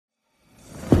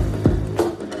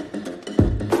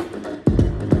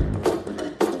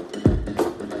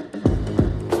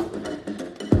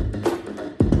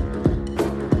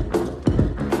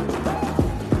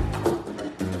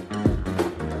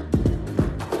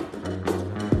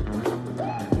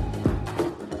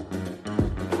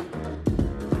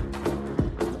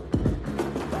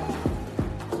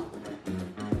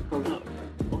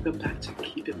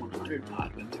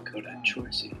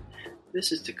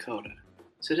This is Dakota.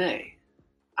 Today,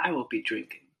 I will be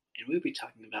drinking, and we'll be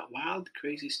talking about wild,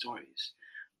 crazy stories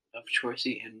of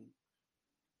Chauncey and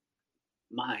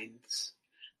minds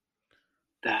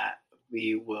that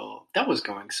was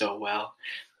going so well.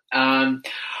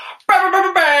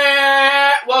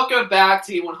 Welcome back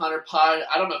to E100 Pod.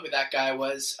 I don't know who that guy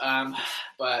was,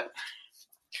 but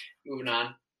moving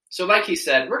on. So like he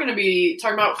said, we're going to be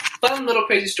talking about fun little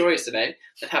crazy stories today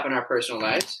that happen in our personal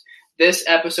lives. This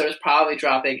episode is probably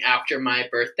dropping after my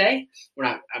birthday.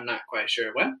 I'm not quite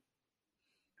sure when.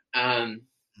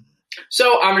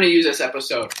 So I'm going to use this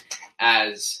episode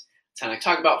as time to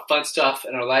talk about fun stuff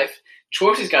in our life.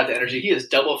 Chauncey's got the energy. He is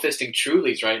double fisting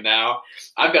Trulies right now.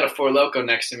 I've got a Four Loko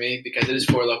next to me because it is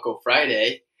Four Loko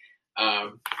Friday.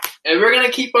 And we're going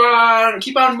to keep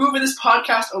on moving this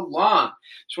podcast along.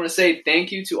 Just want to say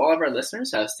thank you to all of our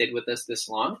listeners who have stayed with us this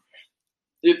long.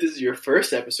 If this is your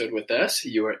first episode with us,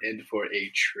 you are in for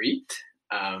a treat.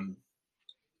 Don't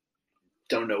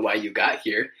know why you got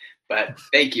here, but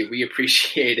thank you. We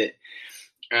appreciate it.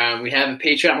 We have a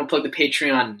Patreon. I'm going to plug the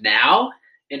Patreon now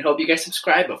and hope you guys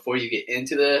subscribe before you get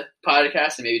into the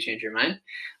podcast and maybe change your mind.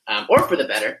 Or for the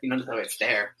better. You don't know it's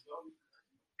there.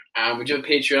 We do have a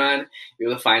Patreon.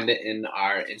 You'll find it in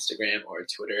our Instagram or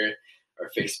Twitter or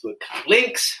Facebook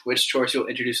links, which Chauncey will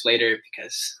introduce later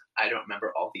because I don't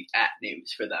remember all the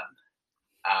names for them.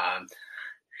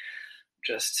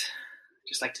 Just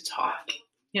like to talk.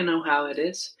 You know how it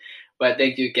is. But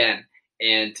thank you again.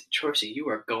 And Chauncey, you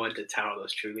are going to town on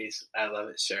those Trulies. I love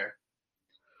it, sir.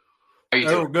 How are you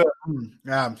doing? Good.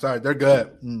 Yeah, I'm sorry. They're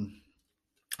good.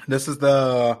 This is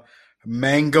the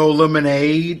mango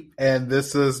lemonade, and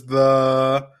this is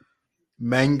the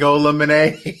mango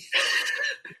lemonade.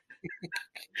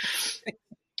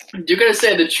 You're going to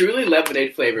say the Truly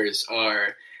lemonade flavors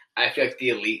are, I feel like, the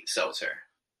elite seltzer.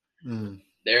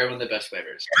 They're one of the best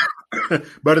flavors.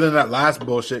 Better than that last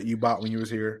bullshit you bought when you was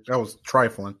here. That was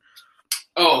trifling.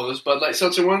 Oh, those Bud Light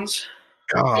seltzer ones?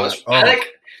 God.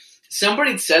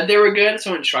 Somebody said they were good.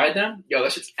 Someone tried them. Yo,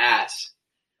 that shit's ass.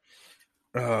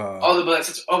 All the Bud Light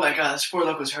seltzer. Oh my god, this Four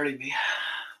Loko is hurting me.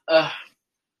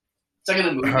 It's like in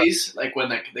the movies, like when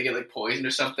they get poisoned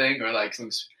or something, or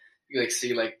you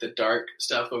see the dark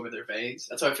stuff over their veins.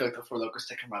 That's how I feel like the Four Loko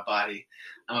sticking in my body.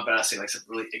 I'm about to say some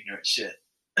really ignorant shit.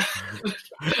 I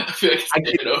feel like it's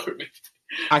taking over me.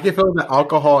 I can feel the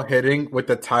alcohol hitting with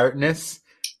the tiredness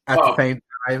at the same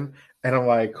time, and I'm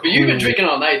like, but you've been drinking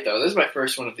all night though. This is my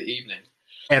first one of the evening,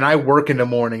 and I work in the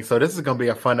morning, so this is gonna be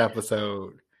a fun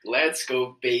episode. Let's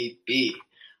go, baby.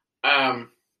 So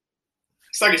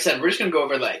like I said, we're just gonna go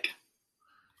over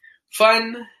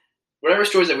fun, whatever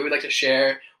stories that we would like to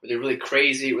share, where they're really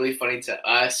crazy, really funny to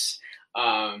us.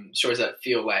 Stories that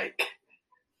feel like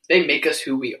they make us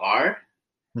who we are.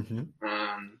 Mm-hmm.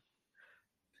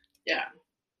 Yeah.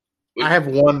 I have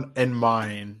one in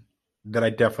mind that I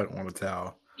definitely want to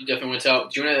tell. You definitely want to tell.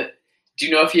 Do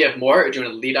you know if you have more, or do you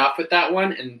want to lead off with that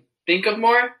one and think of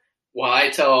more while I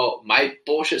tell my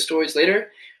bullshit stories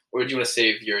later, or do you want to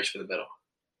save yours for the middle?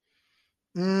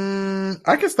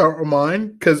 I can start with mine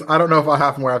because I don't know if I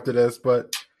have more after this,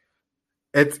 but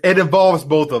it involves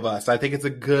both of us. I think it's a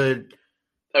good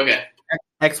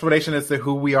explanation as to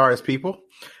who we are as people.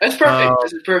 That's perfect.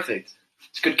 This is perfect.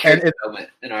 It's a good character development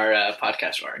in our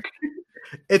podcast arc.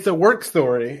 It's a work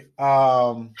story.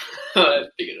 So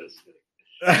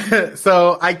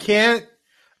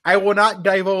I will not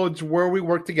divulge where we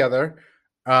work together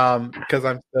because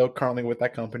I'm still currently with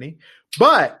that company.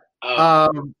 But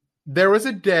there was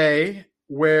a day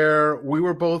where we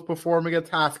were both performing a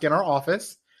task in our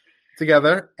office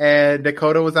together, and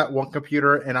Dakota was at one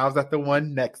computer and I was at the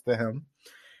one next to him.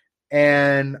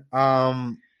 And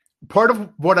part of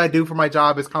what I do for my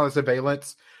job is kind of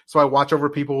surveillance. So I watch over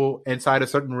people inside of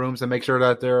certain rooms and make sure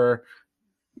that they're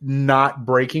not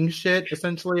breaking shit,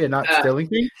 essentially, and not stealing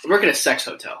things. We work at a sex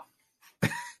hotel.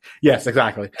 Yes,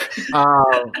 exactly.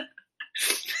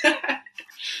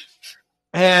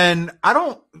 And I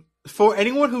don't, for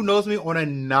anyone who knows me on a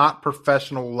not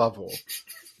professional level,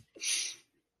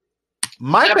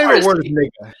 my favorite word is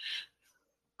nigga.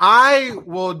 I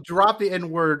will drop the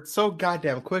N-word so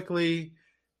goddamn quickly.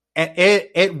 And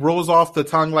it rolls off the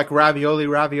tongue like ravioli.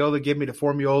 Ravioli, give me the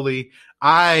formioli.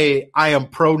 I am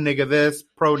pro nigga this,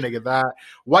 pro nigga that.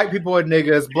 White people are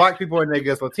niggas, black people are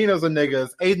niggas, Latinos are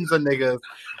niggas, Asians are niggas.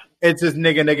 It's just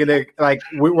nigga. Like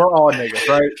we're all niggas,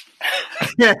 right?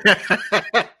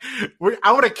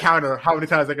 I want to counter how many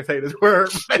times I can say this word.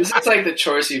 This is like the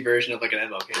Chauncey version of an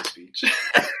MLK speech.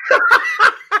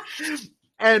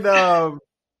 And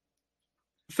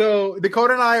so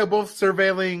Dakota and I are both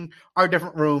surveilling our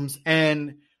different rooms,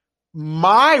 and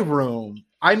my room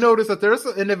I noticed that there's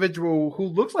an individual who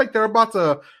looks like they're about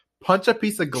to punch a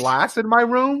piece of glass in my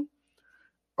room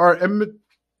or imitate.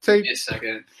 Give me a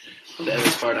second. I'll edit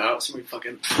this part out. Somebody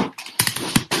fucking.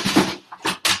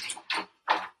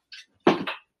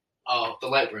 Oh, the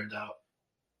light burned out.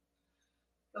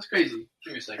 That's crazy.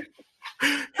 Give me a second.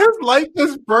 His light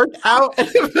just burnt out in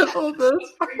the middle of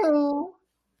this. Oh.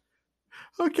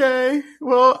 Okay.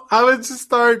 Well, I would just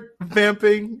start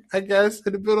vamping, I guess,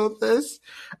 in the middle of this.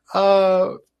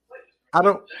 I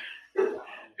don't.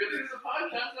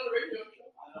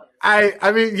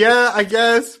 I mean, yeah, I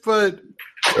guess, but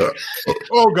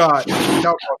oh god,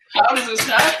 no, how does this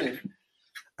happen?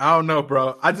 I don't know,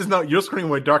 bro. I just know your screen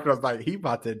went dark, and I was like, he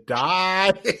about to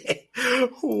die.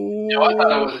 Yo, I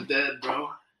thought I was dead, bro.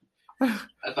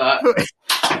 I thought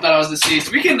I was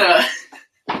deceased. We can.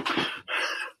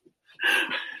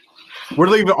 We're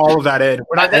leaving all of that in.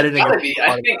 We're not editing.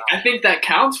 I think that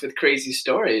counts with crazy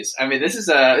stories. I mean, this is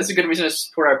a good reason to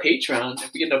support our Patreon.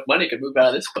 If we get enough money, we could move out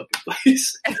of this fucking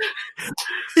place.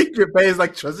 You could pay his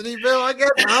electricity bill, I guess.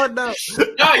 I don't know.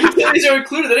 No, utilities are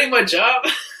included. That ain't my job.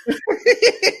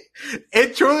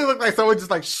 It truly looked like someone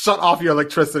just like shut off your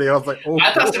electricity. I was like, oh.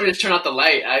 I thought somebody just turned off the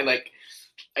light. I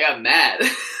got mad.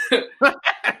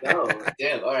 Oh,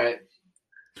 damn. All right.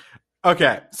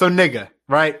 Okay, so nigga,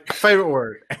 right? Favorite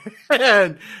word.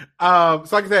 And so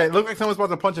like I said, it looked like someone's about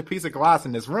to punch a piece of glass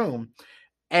in this room.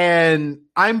 And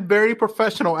I'm very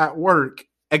professional at work,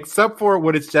 except for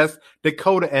when it's just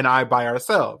Dakota and I by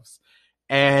ourselves.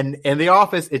 And in the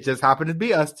office, it just happened to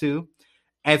be us two.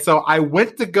 And so I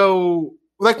went to go,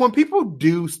 like when people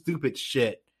do stupid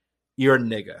shit, you're a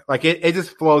nigga. Like it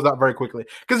just flows out very quickly.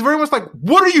 Because very much like,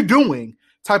 what are you doing?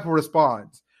 Type of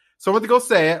response. So I went to go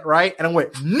say it, right? And I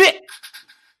went, Nick!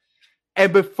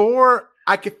 And before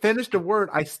I could finish the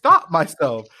word, I stopped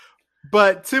myself.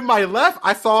 But to my left,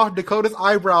 I saw Dakota's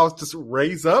eyebrows just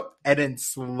raise up and then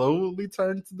slowly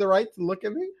turn to the right to look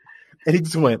at me. And he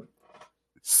just went,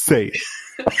 say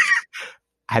it.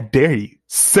 I dare you,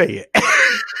 say it.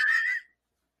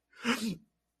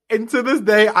 And to this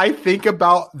day, I think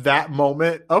about that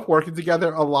moment of working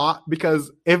together a lot because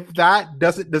if that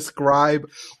doesn't describe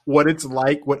what it's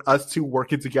like with us two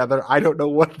working together, I don't know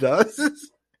what does.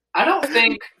 I don't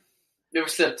think they were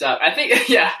slipped up. I think,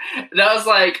 yeah, that was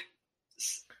like,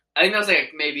 I think that was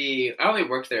like maybe, I only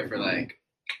worked there for like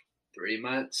 3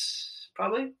 months,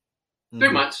 probably. Mm-hmm.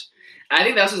 3 months. And I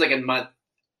think that was like in month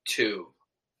 2.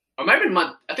 Or it might have been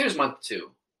I think it was month 2.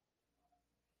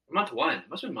 Month 1. It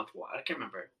must have been month 1. I can't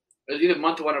remember. It was either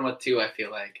month 1 or month 2, I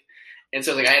feel like. And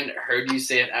so like I hadn't heard you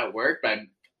say it at work, but I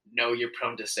know you're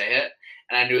prone to say it.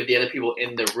 And I knew the other people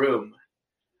in the room.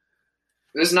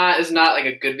 It's not like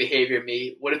a good behavior of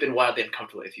me. Would have been wildly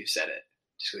uncomfortable if you said it.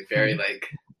 Just like very like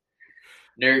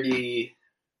nerdy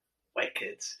white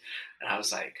kids. And I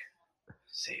was like,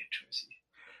 say it, Tracy.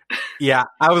 Yeah,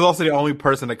 I was also the only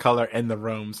person of color in the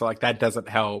room, so like that doesn't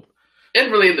help.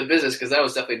 And really in the business, because that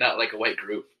was definitely not like a white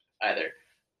group either.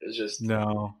 It was just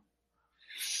no.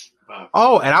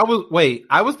 Oh, and I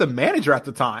was the manager at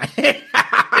the time.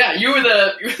 Yeah, you were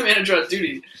the manager on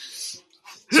duty.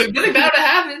 So nothing bad to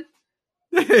happen.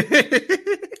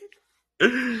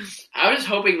 I was just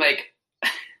hoping like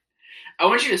I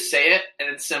want you to say it and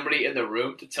then somebody in the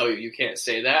room to tell you can't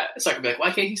say that. So I can be like,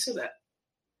 why can't he say that?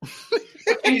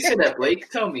 Why can't you say that, Blake?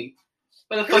 Tell me.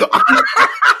 What the fuck?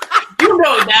 You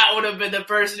know that would have been the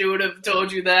person who would have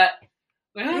told you that.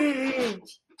 Huh?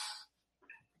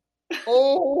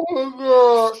 Oh my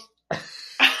god!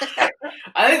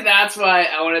 I think that's why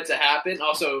I want it to happen.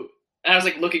 Also, I was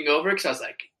like looking over because I was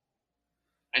like,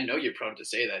 I know you're prone to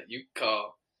say that.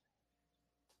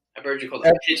 I've heard you call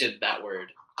a pigeon that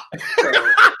word.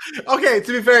 Okay,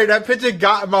 to be fair, that pigeon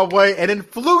got in my way and then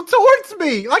flew towards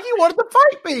me like he wanted to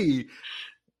fight me.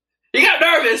 He got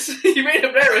nervous. You made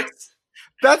him nervous.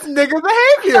 That's nigga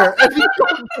behavior.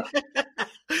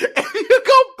 If you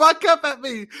go buck up at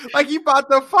me like you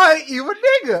about to fight, you a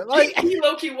nigga. Like he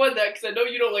low-key won that because I know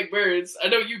you don't like birds. I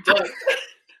know you don't.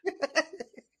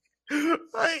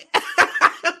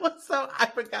 So I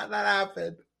forgot that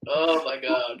happened. Oh my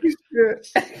god.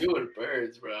 You and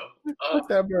birds, bro. Fuck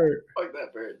that bird. Fuck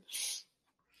that bird.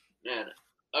 Man.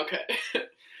 Okay.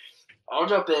 I'll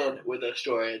jump in with a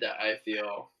story that I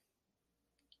feel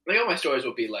like all my stories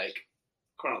will be like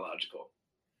chronological.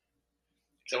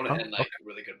 Because I want to end like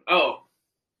really good. Oh.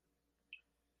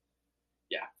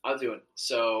 Yeah, I'll do it.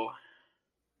 So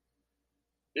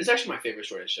this is actually my favorite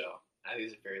story to show. I think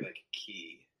it's a very like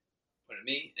key point of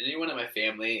me. And anyone in my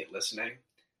family listening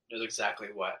knows exactly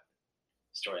what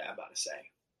story I'm about to say.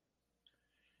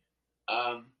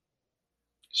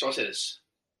 So I'll say this.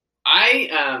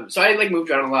 So I like moved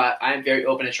around a lot. I'm very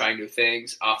open to trying new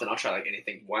things. Often I'll try like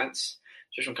anything once,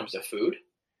 especially when it comes to food.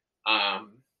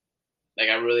 Like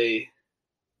I really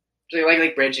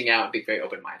like branching out and being very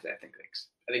open minded. I think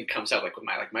it comes out like with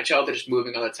my childhood, just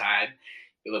moving all the time,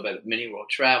 a little bit of mini world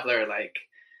traveler. Like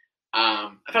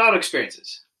I've had a lot of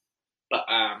experiences, but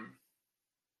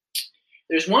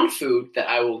there's one food that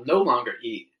I will no longer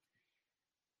eat,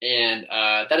 and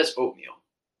that is oatmeal.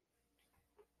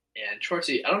 And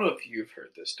Chauncey, I don't know if you've heard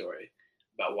this story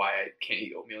about why I can't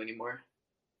eat oatmeal anymore.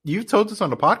 You've told us on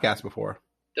the podcast before.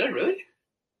 Did I really?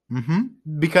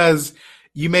 Mm-hmm. Because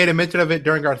you made a mention of it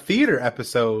during our theater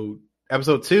episode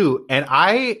 2, and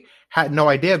I had no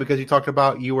idea because you talked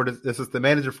about you were the assistant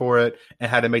manager for it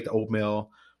and had to make the oatmeal.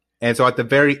 And so at the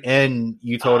very end,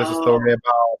 you told us a story about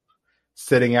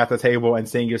sitting at the table and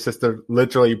seeing your sister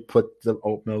literally put the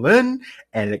oatmeal in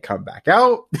and it come back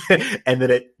out and then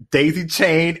it daisy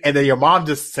chained and then your mom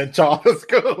just sent y'all to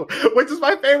school, which is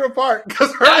my favorite part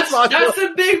because that's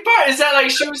the big part is that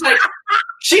like she was like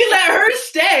she let her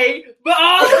stay but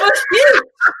all of us did.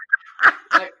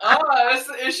 Like that's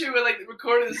the issue with like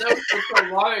recording this episode so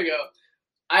long ago.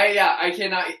 I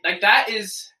cannot like that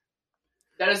is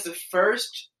the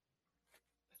first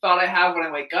thought I have when I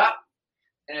wake up.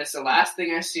 And it's the last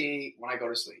thing I see when I go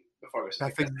to sleep before I go to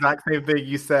sleep. That's the exact same thing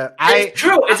you said. It's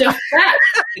true. It's a fact.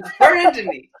 It's burned into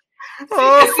me. It's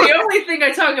the only thing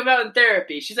I talk about in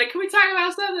therapy. She's like, can we talk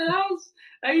about something else?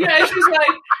 And she's like,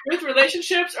 with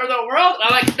relationships or the world? And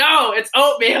I'm like, no, it's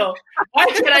oatmeal. Why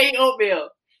can't I eat oatmeal?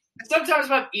 Sometimes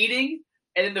if I'm eating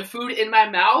and then the food in my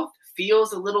mouth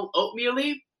feels a little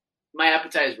oatmeal-y, my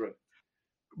appetite is ruined.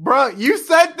 Bro, you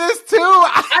said this too.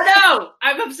 I know.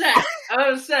 I'm upset. And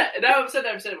I'm upset that I've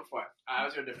said it before. I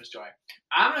was heard a different story.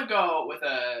 I'm gonna go with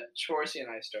a Chauncey and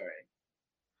I story.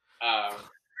 I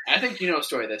think you know what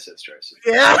story this is, Chauncey.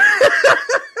 Yeah.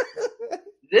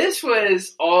 This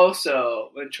was also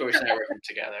when Chauncey and I were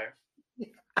together,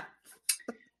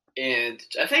 and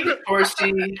I think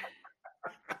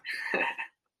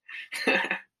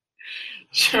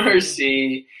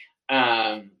Chauncey,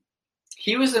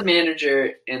 he was the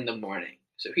manager in the morning,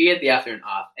 so he had the afternoon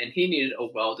off, and he needed a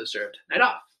well-deserved night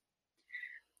off.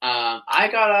 I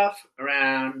got off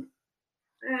around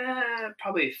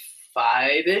probably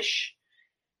 5-ish.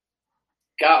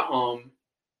 Got home.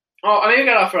 I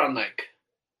got off around like.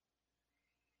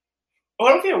 I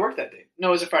don't think I worked that day. No,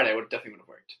 it was a Friday. I definitely would have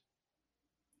worked.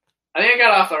 I think I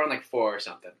got off around like 4 or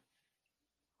something.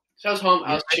 So I was home.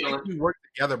 I was chilling. I think we worked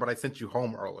together, but I sent you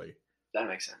home early. That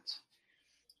makes sense.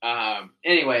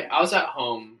 Anyway, I was at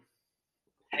home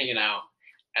hanging out.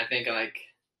 I think I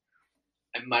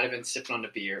might have been sipping on a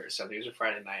beer or something. It was a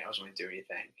Friday night. I wasn't going to do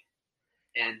anything.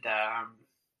 And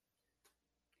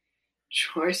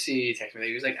Chauncey texted me.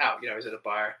 He was like out. He was at a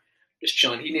bar, just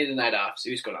chilling. He needed a night off, so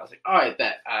he was going out. I was like, all right,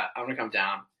 bet. I'm going to come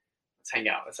down. Let's hang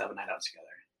out. Let's have a night out together.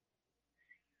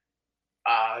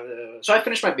 So I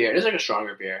finished my beer. It is like a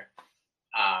stronger beer.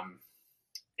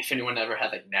 If anyone ever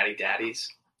had like Natty Daddies,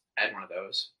 I had one of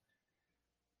those.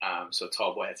 So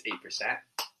Tall Boy, that's 8%.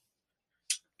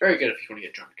 Very good if you want to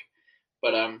get drunk.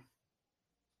 But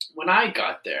when I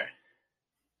got there,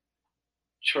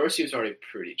 Chauncey was already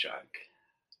pretty drunk.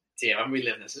 Damn, I'm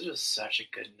reliving this. This was such a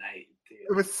good night, dude.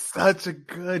 It was such a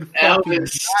good fucking night.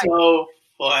 So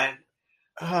fun.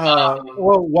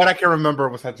 Well, what I can remember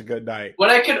was such a good night.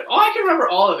 I can remember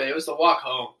all of it. It was the walk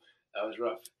home. That was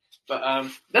rough. But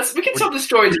we can tell the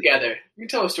story together. We can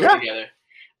tell the story together.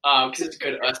 Because it's a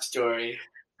good us story.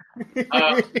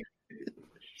 I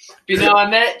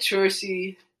met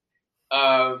Chauncey.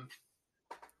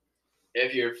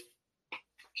 If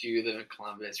you live in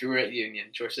Columbus, we were at Union.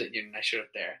 Chauncey at Union. I showed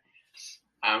up there.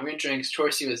 We had drinks.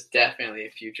 Chauncey was definitely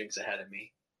a few drinks ahead of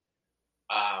me.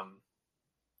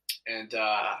 And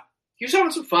he was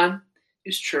having some fun. He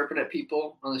was chirping at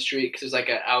people on the street because there's like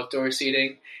an outdoor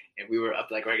seating, and we were up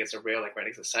like right against a rail, like right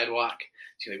against the sidewalk.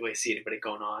 So you really see anybody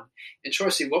going on. And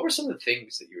Chauncey, what were some of the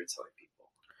things that you were telling people?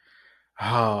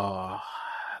 How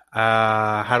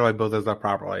do I build this up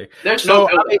properly? There's no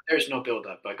build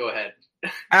up, but go ahead.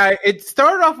 It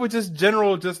started off with just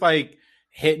general, just like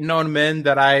hitting on men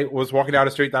that I was walking down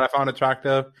the street that I found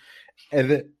attractive,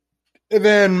 and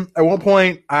then at one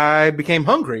point I became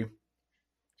hungry.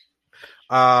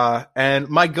 And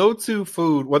my go-to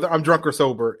food, whether I'm drunk or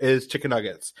sober, is chicken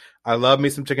nuggets. I love me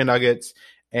some chicken nuggets.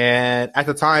 And at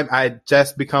the time, I had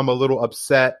just become a little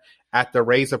upset at the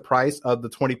raise of price of the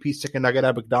 20-piece chicken nugget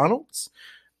at McDonald's.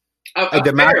 A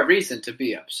fair reason to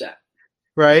be upset.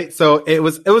 Right? So it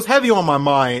was heavy on my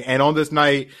mind. And on this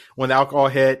night, when the alcohol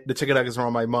hit, the chicken nuggets were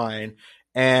on my mind.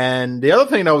 And the other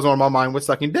thing that was on my mind was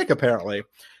sucking dick, apparently.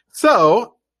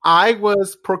 So I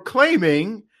was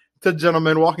proclaiming to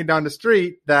gentlemen walking down the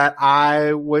street that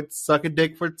I would suck a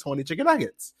dick for 20 chicken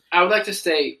nuggets. I would like to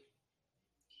say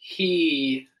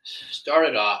he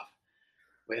started off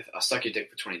with "I'll suck your dick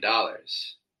for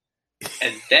 $20,"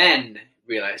 and then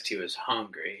realized he was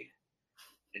hungry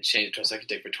and changed it to "I'll suck your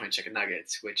dick for 20 chicken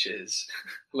nuggets," which is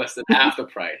less than half the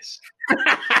price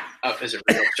of his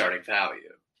original starting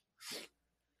value.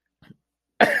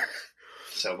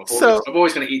 So I'm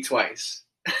always going to eat twice.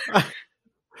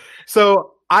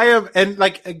 So I am, and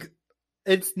like,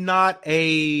 it's not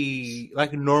a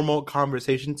like normal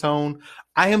conversation tone.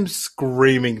 I am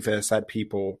screaming this at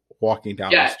people walking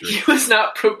down the street. He was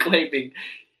not proclaiming.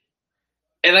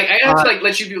 And like I have to like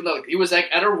let you people know, he was like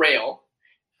at a rail,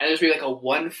 and there's like a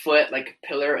 1 foot like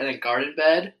pillar and a garden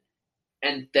bed,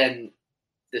 and then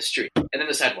the street, and then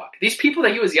the sidewalk. These people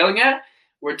that he was yelling at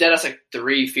were dead us like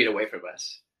 3 feet away from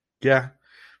us. Yeah.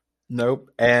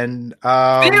 Nope. And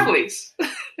families.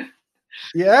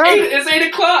 Yeah. It's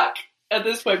 8:00 at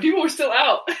this point. People were still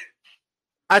out.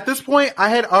 At this point, I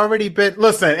had already been.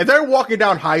 Listen, if they're walking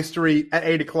down High Street at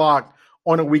 8:00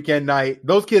 on a weekend night,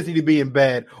 those kids need to be in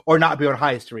bed or not be on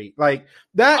High Street. Like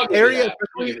that area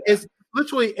is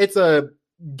literally, it's a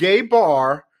gay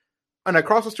bar, and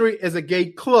across the street is a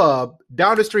gay club.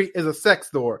 Down the street is a sex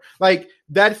store. Like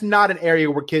that's not an area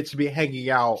where kids should be hanging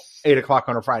out 8:00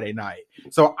 on a Friday night.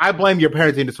 So I blame your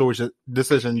parenting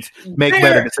decisions. Make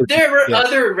better decisions. There were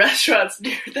other restaurants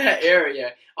near that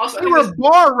area. Also, there were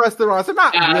bar restaurants. They're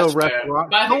not real restaurants.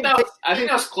 But I think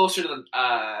that was closer to the.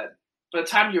 By the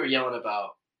time you were yelling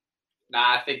about,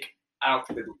 I don't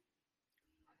think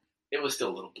it was still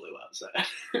a little blue outside.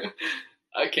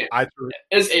 I can't.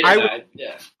 It's 8 or 9.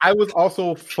 Yeah. I was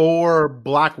also 4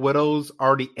 Black Widows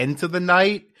already into the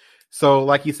night. So,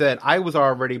 like you said, I was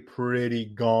already pretty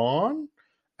gone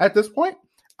at this point.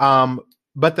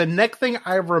 But the next thing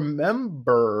I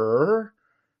remember,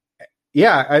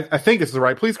 I think this is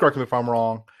right. Please correct me if I'm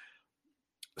wrong.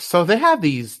 So they have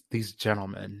these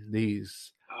gentlemen,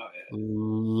 these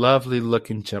lovely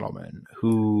looking gentlemen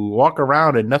who walk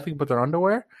around in nothing but their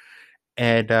underwear.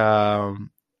 And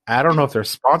I don't know if they're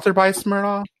sponsored by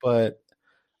Smirnoff, but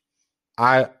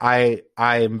I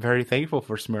am very thankful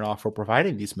for Smirnoff for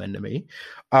providing these men to me.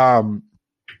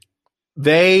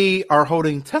 They are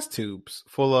holding test tubes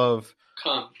full of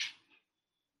cum.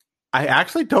 I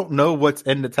actually don't know what's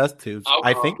in the test tubes. Alcohol.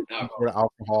 I think it's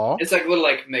alcohol. It's like a little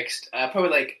like mixed, probably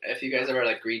like if you guys ever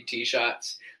like green tea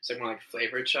shots, it's like more like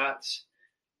flavored shots.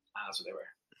 That's what they were.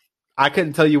 I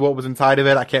couldn't tell you what was inside of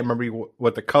it. I can't remember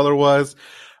what the color was.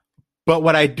 But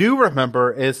what I do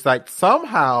remember is like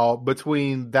somehow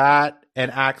between that and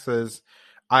Axe's,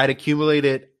 I had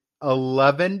accumulated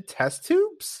 11 test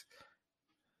tubes.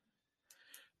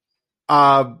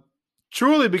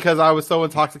 Truly because I was so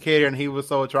intoxicated and he was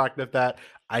so attractive that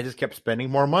I just kept spending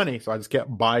more money. So I just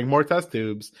kept buying more test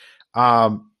tubes.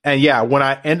 And yeah, when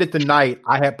I ended the night,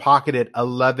 I had pocketed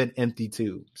 11 empty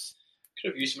tubes.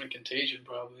 Could have used them in Contagion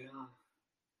probably, huh?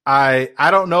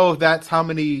 I don't know if that's how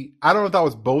many. I don't know if that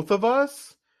was both of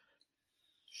us.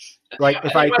 Like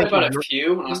if I think about a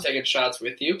few when I was taking shots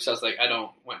with you, because I was like, I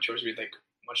don't want George to be like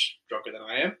much drunker than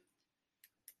I am.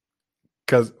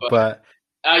 But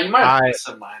you might have missed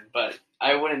some mine, but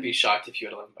I wouldn't be shocked if you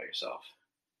had 11 by yourself.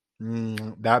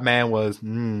 That man was.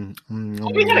 We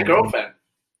had a girlfriend.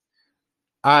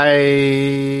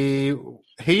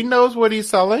 He knows what he's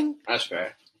selling. That's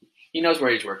fair. He knows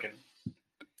where he's working.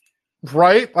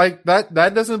 Right, like that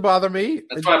doesn't bother me.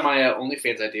 That's why my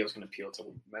OnlyFans idea was going to appeal to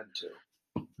men too.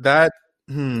 That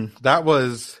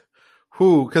was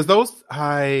because those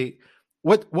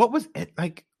what was it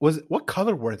like? What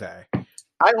color were they?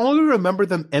 I only remember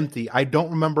them empty. I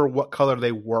don't remember what color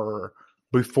they were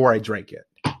before I drank it.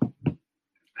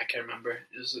 I can't remember.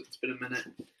 It's been a minute.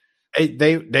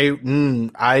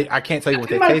 I can't tell you what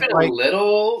they taste like. A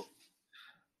little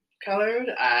colored.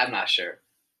 I'm not sure.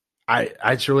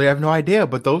 I truly have no idea,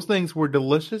 but those things were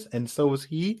delicious, and so was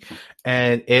he,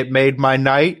 and it made my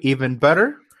night even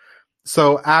better.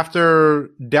 So after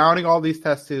downing all these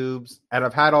test tubes, and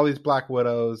I've had all these Black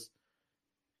Widows,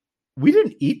 we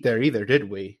didn't eat there either, did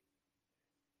we?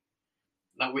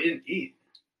 No, we didn't eat.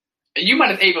 You might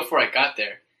have ate before I got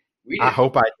there. I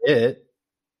hope I did.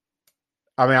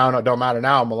 I mean, I don't know. It don't matter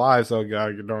now. I'm alive, so it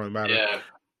don't really matter. Yeah.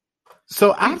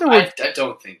 So afterwards, I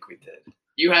don't think we did.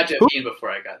 You had to have eaten before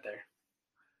I got there.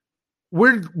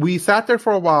 We sat there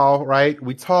for a while, right?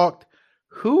 We talked.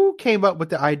 Who came up with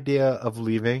the idea of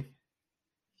leaving?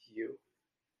 You.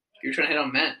 You were trying to hit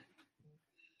on men.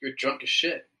 You were drunk as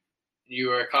shit. You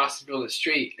were accosting people in the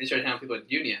street, and you started hitting on people in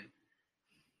Union.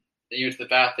 Then you went to the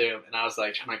bathroom, and I was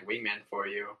like trying to wingman for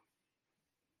you.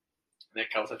 then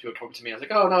a couple of people come up to me. I was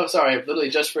like, oh, no, sorry. I'm literally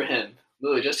just for him.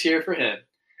 Literally just here for him.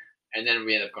 And then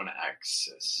we ended up going to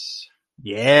Axis.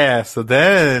 Yeah, so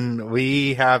then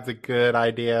we have the good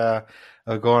idea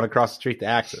of going across the street to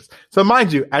Axis. So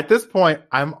mind you, at this point,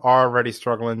 I'm already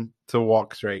struggling to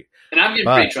walk straight. And I'm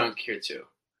getting pretty drunk here too.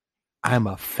 I'm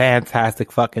a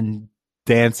fantastic fucking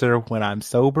dancer when I'm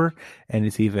sober, and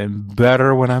it's even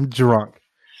better when I'm drunk.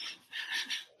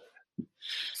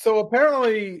 So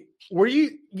apparently,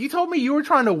 you told me you were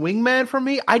trying to wingman for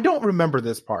me? I don't remember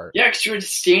this part. Yeah, because you were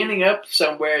standing up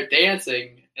somewhere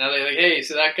dancing. And I was like, hey,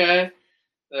 see that guy?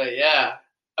 Yeah.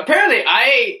 Apparently,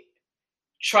 I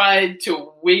tried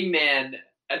to wingman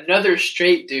another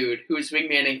straight dude who was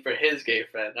wingmanning for his gay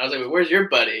friend. I was like, well, where's your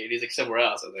buddy? And he's like, somewhere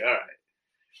else. I was like, all right.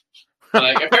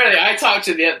 Like, apparently, I talked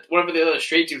to one of the other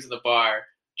straight dudes in the bar,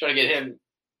 trying to get him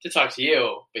to talk to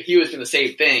you, but he was doing the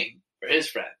same thing for his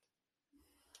friend.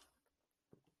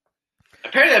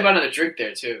 Apparently, I bought another drink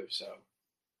there too. So.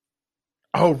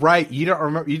 Oh right, you don't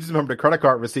remember? You just remember the credit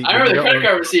card receipt. I remember the credit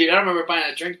card receipt. I don't remember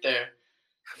buying a drink there.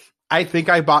 I think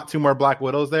I bought 2 more Black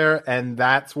Widows there, and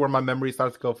that's where my memory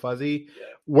starts to go fuzzy.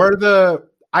 Yeah.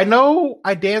 I know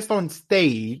I danced on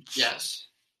stage. Yes.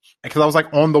 Because I was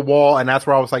like on the wall, and that's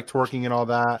where I was like twerking and all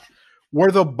that.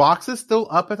 Were the boxes still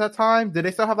up at that time? Did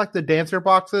they still have like the dancer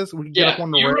boxes? We could get up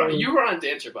on the you were on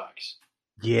Dancer Box.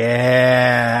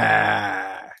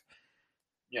 Yeah.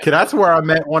 Because that's where I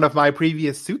met one of my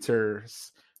previous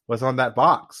suitors. Was on that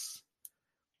box.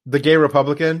 The Gay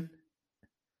Republican.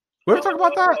 We ever talk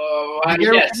about that?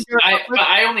 Yes.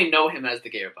 I only know him as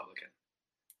the Gay Republican.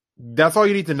 That's all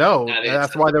you need to know.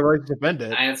 That's why the relationship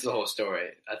ended. I answered the whole story.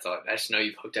 That's all. I just know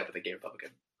you've hooked up with the Gay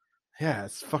Republican. Yeah,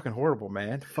 it's fucking horrible,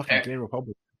 man. Fucking Gay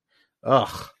Republican.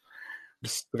 Ugh.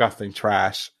 Disgusting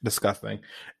trash. Disgusting.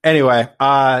 Anyway,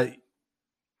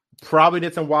 probably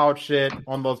did some wild shit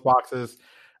on those boxes.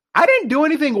 I didn't do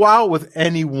anything wild with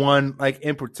anyone, like,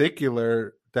 in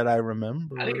particular that I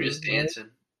remember. I think you're just dancing.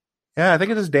 Yeah, I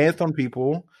think I just danced on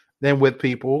people, then with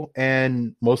people,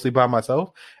 and mostly by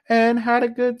myself, and had a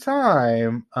good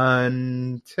time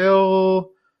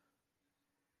until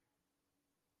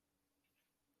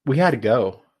we had to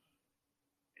go.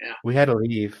 Yeah. We had to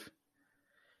leave.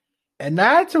 And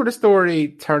that's where the story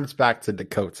turns back to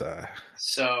Dakota.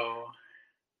 So...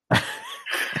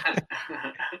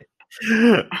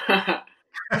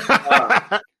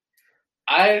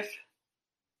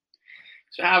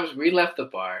 we left the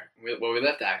bar. We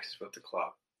left Axis with the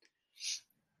club.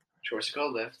 Chorus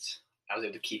called lift. I was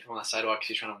able to keep him on the sidewalk because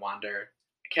he's trying to wander.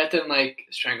 I kept him like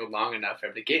strangled long enough for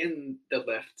him to get in the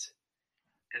lift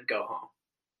and go home.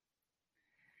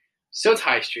 So it's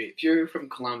High Street. If you're from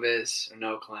Columbus or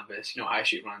know Columbus, you know High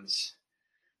Street runs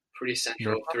pretty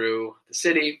central through the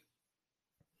city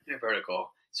in a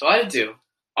vertical. So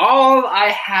all I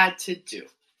had to do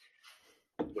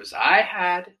was I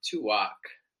had to walk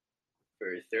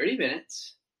for 30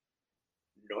 minutes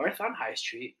north on High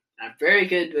Street. I'm very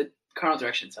good with cardinal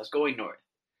directions. I was going north.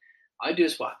 All I do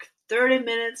is walk 30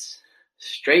 minutes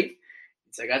straight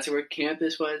until I got to where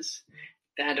campus was.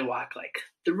 Then I had to walk like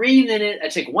 3 minutes.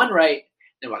 I'd take one right,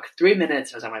 then walk 3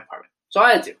 minutes. I was at my apartment. So all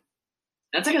I had to do.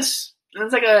 That's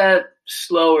like a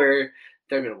slower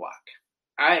 30-minute walk.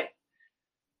 All right.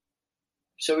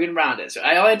 So we can round it. So all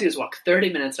I had to do is walk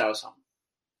 30 minutes. I was home.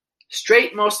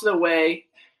 Straight most of the way,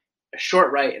 a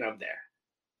short right, and I'm there.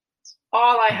 That's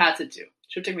all I had to do.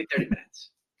 Should take me 30 minutes.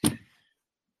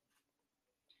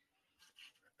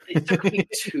 It took me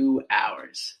 2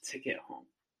 hours to get home.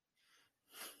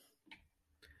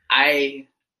 I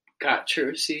got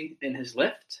Jersey in his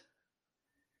lift.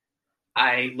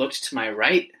 I looked to my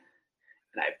right,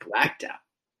 and I blacked out.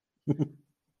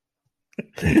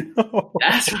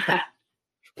 That's what happened.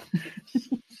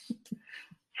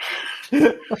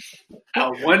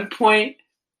 At one point,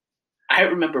 I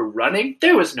remember running.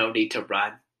 There was no need to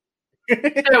run.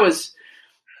 There was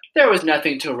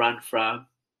nothing to run from.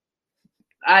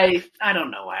 I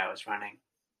don't know why I was running.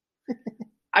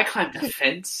 I climbed a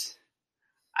fence.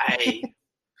 I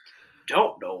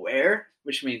don't know where,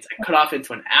 which means I cut off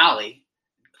into an alley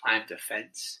and climbed a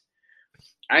fence.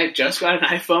 I had just got an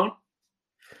iPhone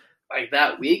like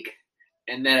that week,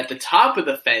 and then at the top of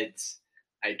the fence,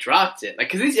 I dropped it. Like,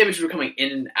 because these images were coming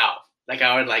in and out. Like,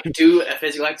 I would, like, do a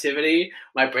physical activity,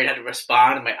 my brain had to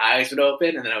respond, and my eyes would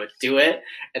open, and then I would do it,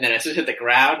 and then as soon as I hit the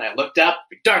ground, I looked up,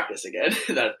 darkness again.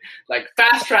 Then, like,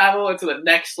 fast travel into the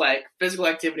next, like, physical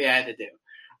activity I had to do.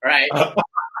 Right?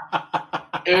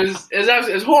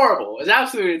 It was horrible. It was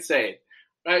absolutely insane.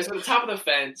 Right? So at the top of the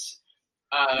fence,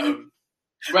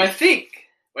 where I think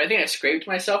I scraped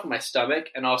myself on my stomach,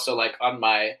 and also, like, on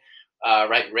my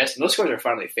right wrist. And those scars are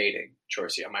finally fading,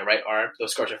 Chorsey. On my right arm,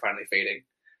 those scars are finally fading.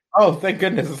 Oh, thank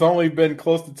goodness. It's only been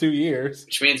close to 2 years.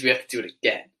 Which means we have to do it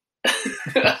again.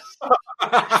 No,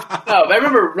 but I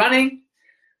remember running.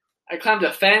 I climbed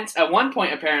a fence. At one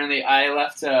point, apparently, I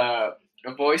left a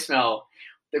voicemail.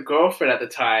 The girlfriend at the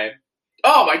time.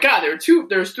 Oh my God,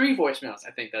 there was 3 voicemails,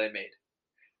 I think, that I made.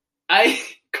 I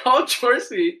called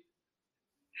Chorsey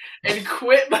and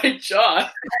quit my job.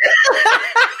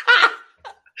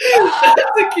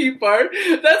 That's the key part.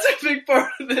 That's a big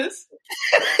part of this.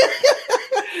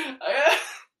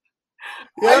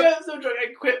 I got so drunk,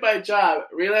 I quit my job.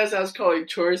 Realized I was calling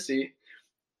Chorsey.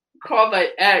 Called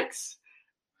my ex.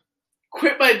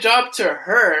 Quit my job to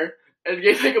her. And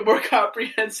gave like a more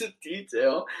comprehensive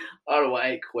detail on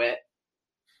why I quit.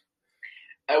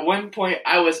 At one point,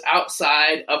 I was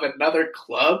outside of another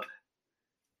club.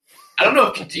 I don't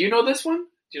know. Do you know this one?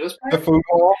 Do you know this part? The food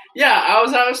hall? Yeah, I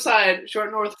was outside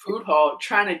Short North Food Hall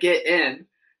trying to get in.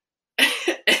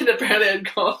 And apparently I'd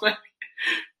called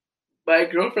my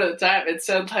girlfriend at the time and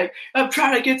said, like, I'm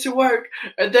trying to get to work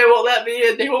and they won't let me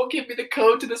in. They won't give me the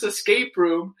code to this escape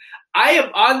room. I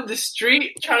am on the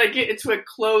street trying to get into a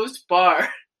closed bar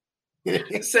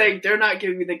saying they're not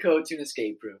giving me the code to an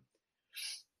escape room.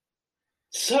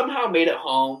 Somehow made it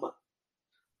home.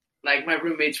 Like, my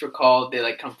roommates were called. They,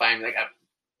 like, come find me. Like,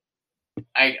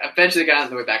 I eventually got on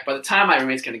the way back. By the time my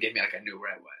roommates going to get me, like, I knew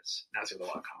where I was. And I was able to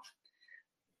walk home.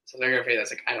 So they're going to pay that. I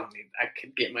was like, I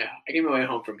could get my way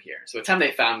home from here. So by the time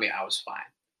they found me, I was fine.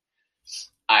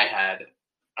 I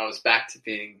was back to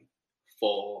being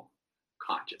full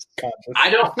conscious. I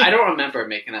don't remember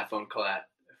making that phone call at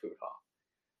the food hall.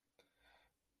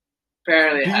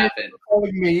 Apparently it happened.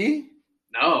 Calling me?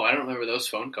 No, I don't remember those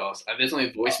phone calls. There's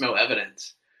only voicemail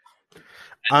evidence.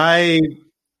 One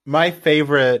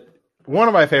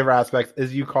of my favorite aspects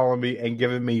is you calling me and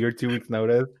giving me your 2 weeks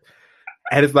notice.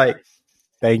 And it's like,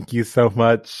 thank you so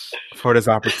much for this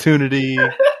opportunity.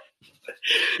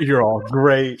 You're all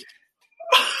great.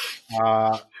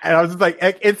 And I was just like,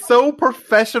 it's so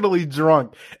professionally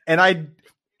drunk. And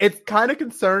it's kind of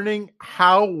concerning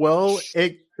how well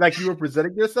you were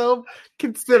presenting yourself,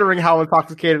 considering how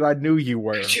intoxicated I knew you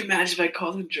were. Could you imagine if I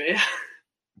called Andrea?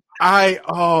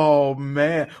 Oh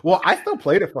man. Well, I still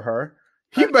played it for her.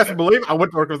 You best believe I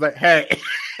went to work and was like, hey.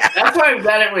 That's why I'm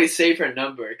glad I didn't really save her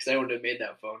number, because I wouldn't have made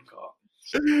that phone call.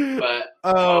 But,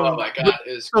 oh my God,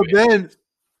 it was great.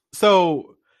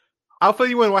 So I'll fill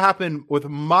you in what happened with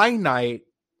my night,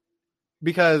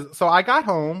 because I got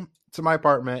home to my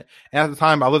apartment, and at the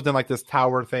time I lived in like this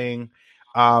tower thing.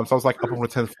 So I was like up on the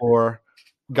 10th floor.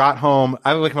 Got home,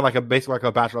 I lived in like a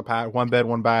bachelor pad, 1 bed,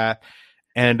 1 bath.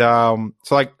 And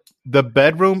so like the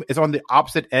bedroom is on the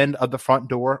opposite end of the front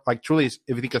door. Like truly, if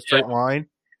you think a straight line,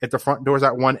 if the front door's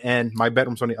at one end, my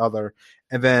bedroom's on the other.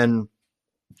 And then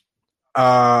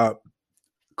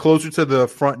closer to the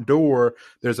front door,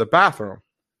 there's a bathroom.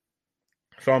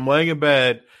 So I'm laying in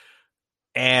bed,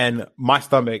 and my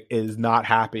stomach is not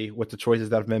happy with the choices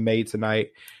that have been made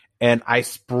tonight. And I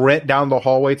sprint down the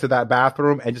hallway to that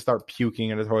bathroom and just start puking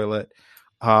in the toilet.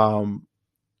 And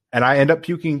I end up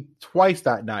puking twice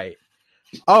that night.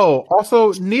 Oh,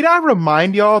 also, need I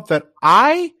remind y'all that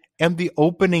I am the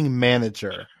opening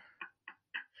manager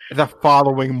the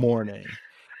following morning.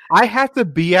 I had to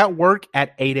be at work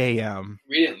at 8 a.m.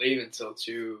 We didn't leave until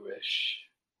 2-ish.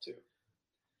 2.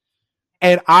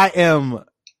 And I'm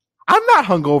not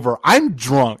hungover. I'm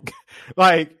drunk.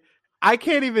 Like, I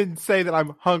can't even say that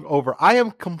I'm hungover. I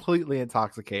am completely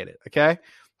intoxicated. Okay.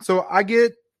 So I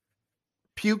get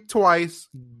puke twice,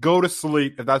 go to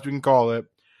sleep, if that's what you can call it,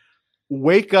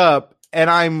 wake up, and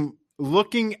I'm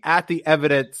looking at the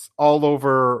evidence all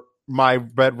over my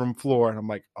bedroom floor. And I'm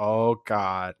like, oh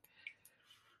God.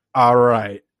 All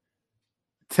right.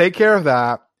 Take care of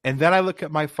that. And then I look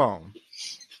at my phone.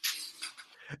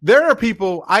 There are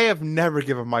people I have never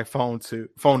given my phone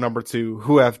number to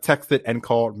who have texted and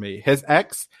called me. His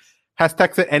ex has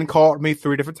texted and called me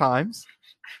 3 different times.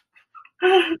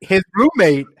 His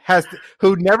roommate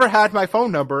who never had my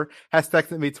phone number, has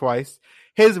texted me twice.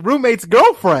 His roommate's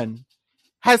girlfriend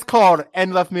has called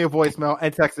and left me a voicemail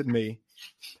and texted me,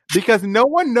 because no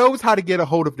one knows how to get a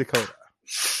hold of Dakota.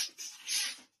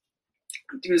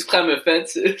 Dude's climbing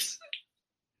fences.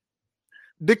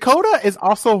 Dakota is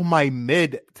also my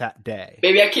mid that day.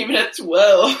 Baby, I came in at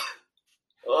 12.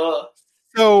 Oh.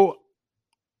 So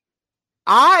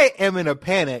I am in a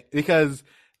panic because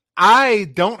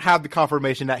I don't have the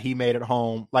confirmation that he made at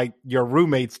home like your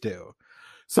roommates do.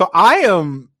 So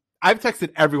I've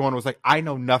texted everyone, was like, I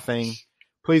know nothing.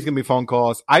 Please give me phone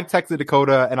calls. I've texted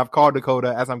Dakota and I've called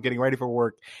Dakota as I'm getting ready for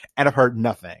work, and I've heard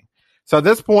nothing. So at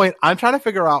this point, I'm trying to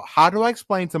figure out how do I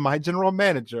explain to my general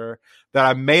manager that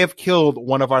I may have killed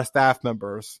one of our staff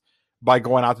members by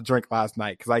going out to drink last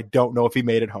night because I don't know if he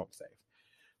made it home safe.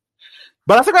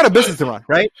 But I still got a business to run,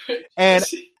 right? And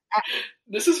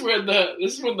this is when the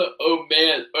oh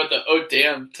man or the oh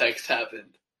damn text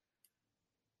happened.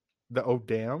 The oh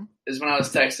damn is when I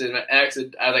was texting my ex,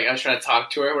 and I was trying to talk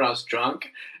to her when I was drunk,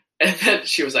 and then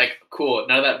she was like, "Cool,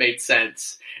 none of that made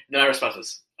sense." And my response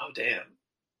was, "Oh damn."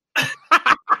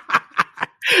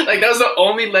 Like that was the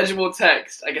only legible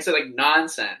text. Like I said, like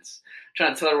nonsense. I'm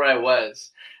trying to tell her where I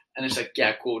was, and she's like,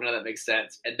 "Yeah, cool, none of that makes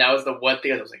sense." And that was the one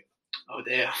thing I was like, "Oh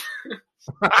damn."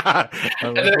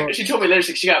 And then she told me later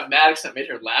she got mad because I made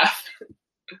her laugh.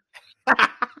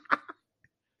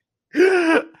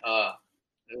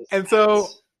 And so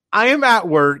I am at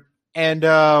work, and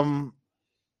I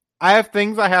have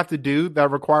things I have to do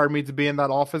that require me to be in that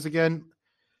office again.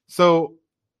 So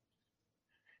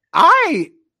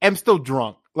I am still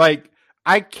drunk. Like,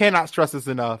 I cannot stress this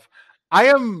enough. I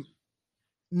am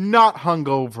not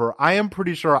hungover. I am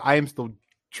pretty sure I am still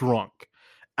drunk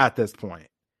at this point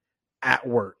at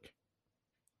work.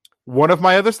 One of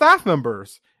my other staff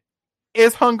members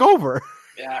is hungover.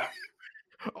 Yeah.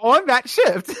 On that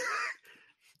shift.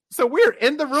 So we're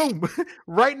in the room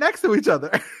right next to each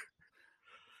other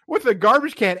with a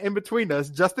garbage can in between us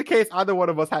just in case either one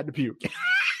of us had to puke.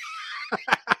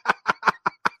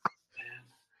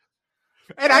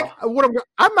 And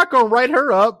I'm not going to write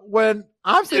her up when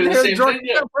I'm sitting here drunk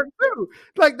too.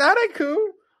 Like, that ain't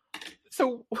cool.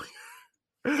 So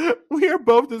we are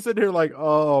both just sitting here like,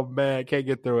 oh man, can't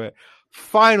get through it.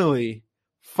 Finally,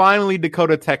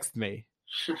 Dakota texts me.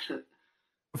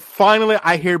 Finally,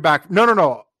 I hear back.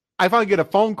 No. I finally get a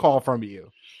phone call from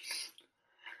you.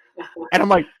 And I'm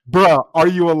like, bruh, are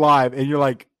you alive? And you're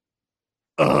like,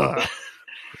 ugh.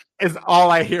 Is all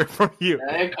I hear from you.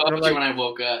 I called you when I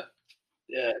woke up.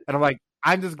 Yeah. And I'm like,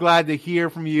 I'm just glad to hear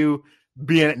from you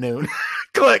being at noon.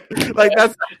 Click. Like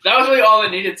that was really all I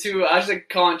needed too. I was like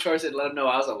calling Troy to let him know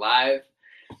I was alive.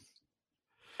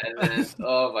 And then,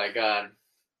 oh my God.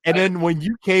 And then when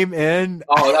you came in.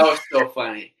 Oh, that was so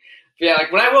funny. Yeah,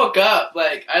 like when I woke up,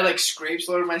 like I like scrapes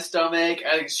all over my stomach.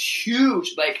 I had these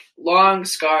huge, like long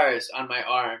scars on my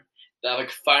arm that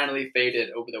like finally faded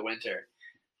over the winter.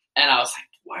 And I was like,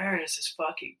 where is this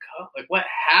fucking cup? Like, what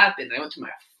happened? I went to my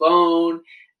phone,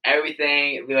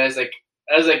 everything. I realized, like,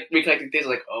 I was like recollecting things.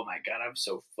 Like, oh my God, I'm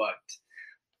so fucked.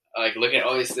 Like looking at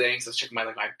all these things. I was checking my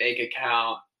bank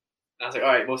account. And I was like, all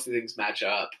right, most of the things match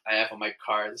up. I have all my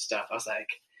cards and stuff. I was like,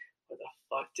 what the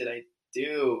fuck did I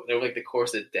do? Over like the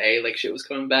course of the day, like shit was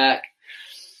coming back.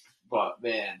 But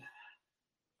man,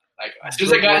 like as soon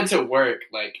as I got into work,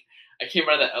 like I came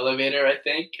out of the elevator, I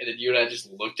think, and then you and I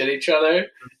just looked at each other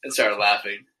and started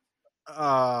laughing.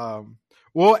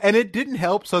 Well, and it didn't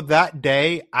help. So that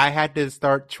day, I had to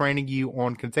start training you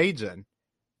on Contagion.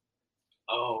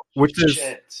 Oh, which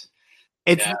shit.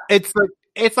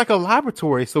 It's like a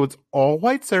laboratory, so it's all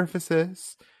white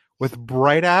surfaces with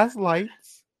bright ass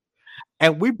lights,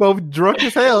 and we both drunk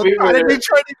as hell. we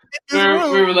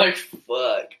were like,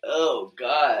 "Fuck! Oh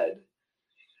God!"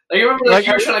 Like I remember, like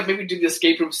you were trying to like maybe do the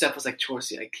escape room stuff. I was like,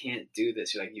 "Chorcy, I can't do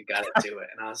this." You're like, "You got to do it,"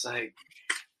 and I was like,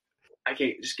 "I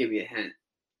can't." Just give me a hint.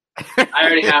 I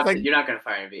already have it. You're not gonna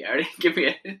fire me. I already give me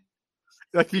a hint.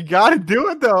 Like you got to do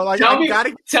it though. Like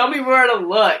tell me where to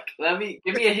look.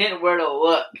 Give me a hint where to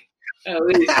look. At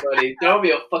least, buddy. Don't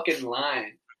be a fucking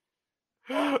line.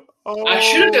 Oh. I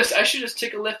should just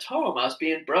take a lift home. I was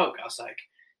being broke. I was like,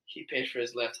 he pays for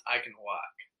his lift. I can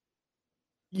walk.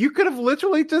 You could have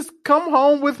literally just come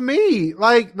home with me.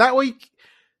 Like that way,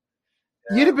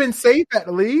 you'd have been safe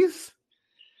at least.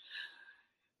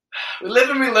 We live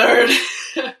and we learn.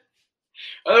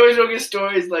 Otherwise, we'll get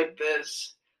stories like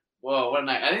this. Whoa, what a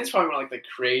night. I think it's probably one of the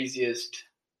craziest.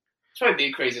 It's probably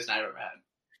the craziest night I've ever had.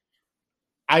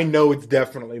 I know it's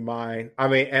definitely mine. I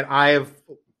mean, and I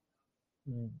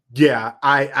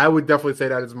would definitely say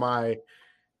that is my.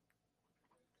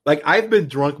 Like, I've been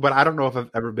drunk, but I don't know if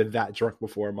I've ever been that drunk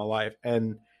before in my life.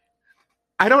 And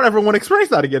I don't ever want to experience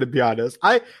that again, to be honest.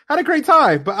 I had a great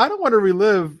time, but I don't want to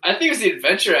relive. I think it's the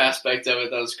adventure aspect of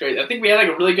it that was crazy. I think we had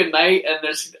a really good night, and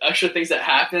there's extra things that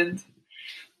happened.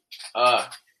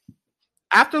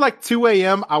 After 2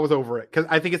 a.m., I was over it because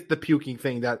I think it's the puking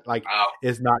thing that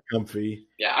is not comfy.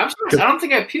 Yeah, I'm surprised. I don't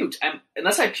think I puked,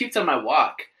 unless I puked on my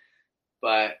walk,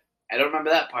 but I don't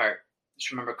remember that part. Just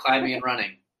remember climbing and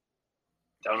running.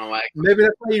 Don't know why. Maybe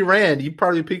that's why you ran. You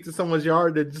probably peeked in someone's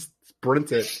yard and just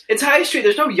sprinted. It's High Street.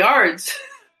 There's no yards.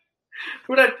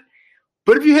 But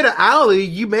if you hit an alley,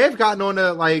 you may have gotten on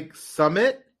a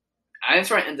Summit.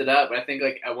 That's where I ended up. I think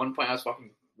at one point I was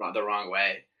the wrong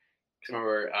way. Because I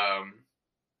remember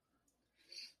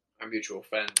our mutual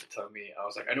friend telling me, I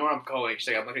was like, I know where I'm going. She's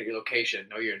like, I'm looking at your location.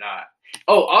 No, you're not.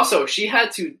 Oh, also, she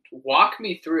had to walk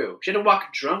me through. She had to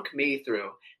walk drunk me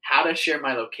through how to share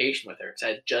my location with her because I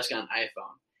had just got an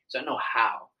iPhone. So I don't know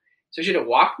how. So she had to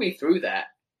walk me through that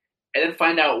and then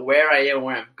find out where I am,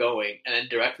 where I'm going, and then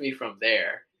direct me from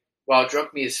there while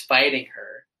drunk me is fighting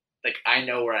her. Like, I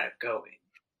know where I'm going.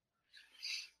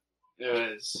 It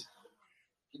was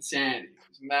insanity. It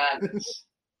was madness.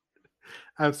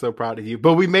 I'm so proud of you.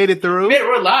 But we made it through.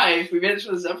 We're live. We made it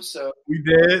through this episode. We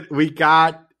did. We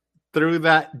got through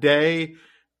that day.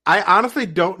 I honestly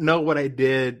don't know what I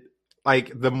did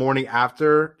like the morning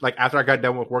after. Like after I got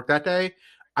done with work that day.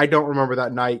 I don't remember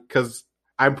that night because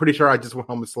I'm pretty sure I just went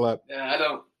home and slept. Yeah, I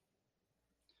don't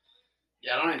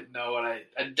even know what I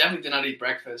definitely did not eat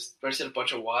breakfast. I just had a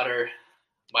bunch of water.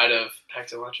 Might have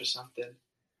packed a lunch or something.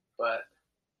 But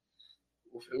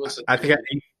it was. I think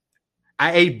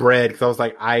I ate bread because I was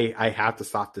like, I have to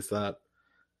stop this up.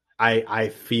 I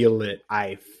feel it.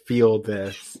 I feel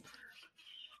this.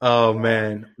 Oh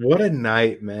man, what a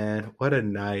night, man! What a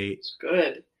night. It's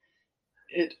good.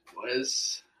 It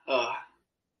was. That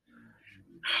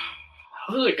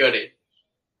was a goodie.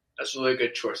 That's a really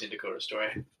good Chorley Dakota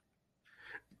story.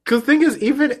 Because the thing is,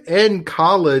 even in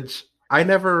college, I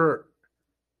never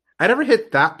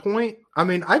hit that point. I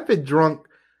mean, I've been drunk.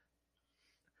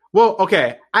 Well,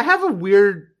 okay, I have a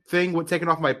weird thing with taking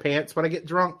off my pants when I get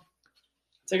drunk.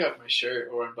 Take off my shirt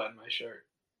or unbutton my shirt.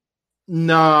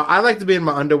 No, I like to be in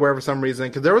my underwear for some reason.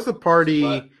 Because there was a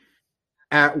party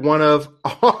at another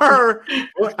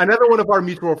one of our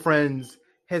mutual friends,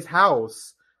 his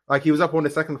house. Like he was up on the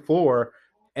second floor,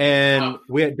 and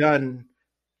we had done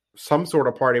some sort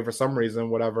of party for some reason,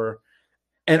 whatever.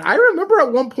 And I remember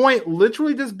at one point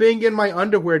literally just being in my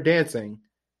underwear dancing.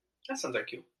 That sounds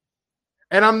like you.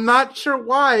 And I'm not sure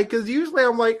why, because usually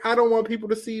I'm like, I don't want people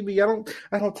to see me. I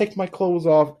don't take my clothes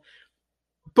off.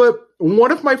 But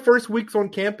one of my first weeks on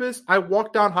campus, I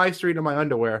walked down High Street in my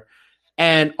underwear,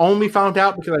 and only found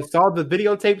out because I saw the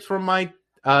videotapes from my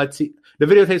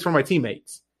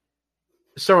teammates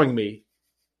showing me.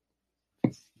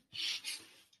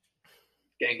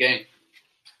 Gang.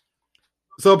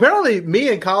 So apparently, me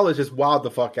in college just wilded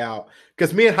the fuck out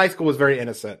because me in high school was very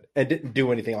innocent and didn't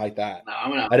do anything like that. No,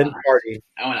 I didn't party.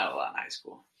 I went out a lot in high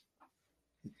school.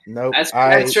 Nope.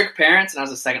 I had strict parents, and I was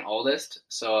the second oldest,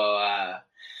 so I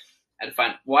had to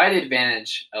find. Well, I had the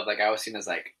advantage of like I was seen as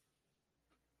like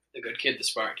the good kid, the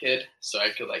smart kid, so I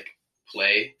could like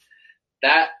play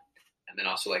that, and then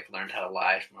also like learned how to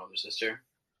lie from my older sister,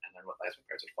 and learn what lies my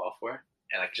parents would fall for,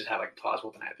 and like just have like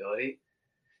plausible deniability.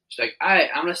 She's like,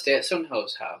 I'm gonna stay at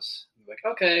so-and-so's house. I'm like,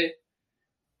 okay,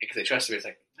 because they trusted me. It's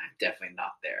like I'm definitely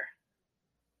not there.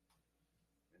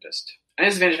 I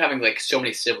had the advantage of having like so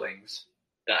many siblings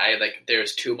that I like.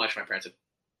 There's too much my parents would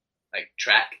like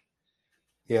track.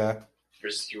 Yeah.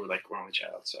 Versus you were like one only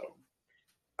child, so.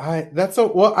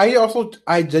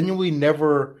 I genuinely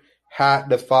never had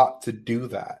the thought to do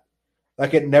that.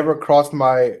 Like it never crossed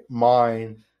my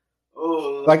mind.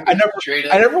 Oh, like I never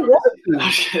wanted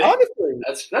to. Honestly,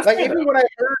 that's like even when I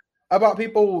heard about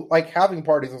people like having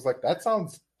parties, I was like, that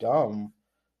sounds dumb.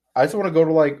 I just want to go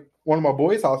to like one of my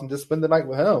boys' house and just spend the night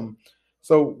with him.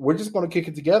 So we're just going to kick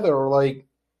it together, or like,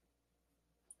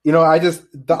 you know,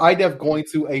 the idea of going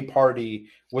to a party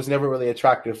was never really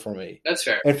attractive for me. That's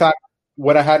fair. In fact,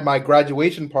 when I had my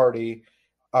graduation party,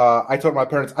 I told my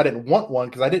parents I didn't want one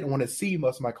because I didn't want to see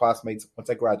most of my classmates once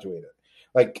I graduated.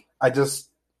 Like, I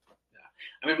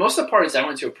mean, most of the parties I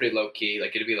went to were pretty low key.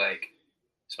 Like, it'd be like,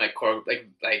 it's my core,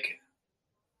 like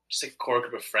just like core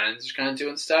group of friends just kind of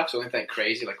doing stuff. So nothing like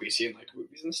crazy like we see in like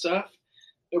movies and stuff.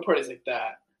 No parties like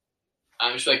that.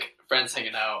 Just like friends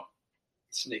hanging out,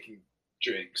 sneaking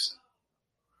drinks,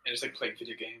 and just like playing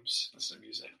video games, listening to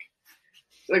music.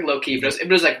 It's like low key, but it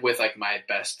was like with like my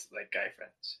best like guy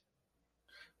friends.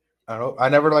 I don't know. I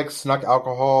never like snuck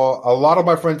alcohol. A lot of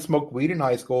my friends smoked weed in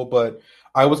high school, but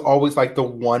I was always like the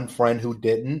one friend who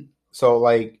didn't. So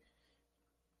like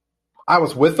I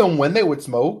was with them when they would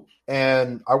smoke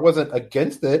and I wasn't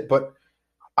against it, but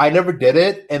I never did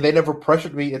it and they never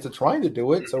pressured me into trying to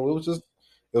do it. So it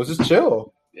was just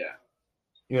chill. Yeah.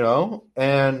 You know?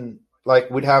 And like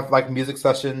we'd have like music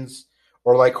sessions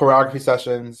or like choreography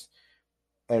sessions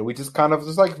and we just kind of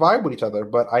just like vibe with each other.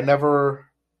 But I never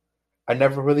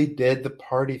really did the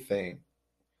party thing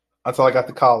until I got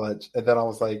to college. And then I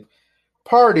was like,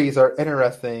 parties are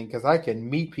interesting because I can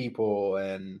meet people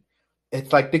and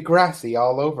it's like Degrassi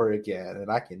all over again.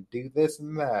 And I can do this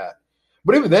and that.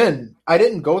 But even then, I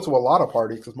didn't go to a lot of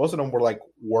parties because most of them were like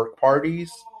work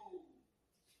parties.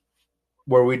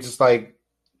 where we just like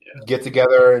get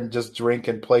together and just drink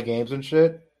and play games and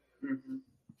shit. Mm-hmm.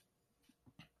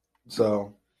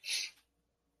 So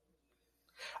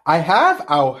I have,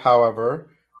 however,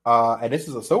 and this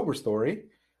is a sober story.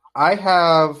 I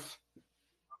have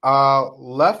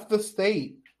left the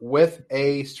state with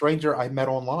a stranger I met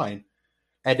online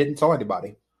and didn't tell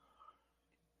anybody.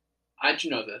 How'd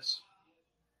you know this?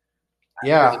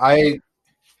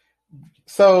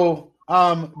 So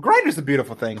Grindr's a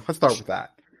beautiful thing. Let's start with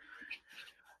that.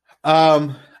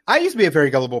 I used to be a very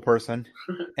gullible person,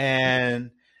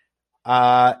 and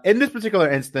in this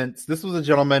particular instance, this was a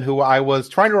gentleman who I was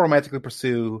trying to romantically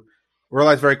pursue.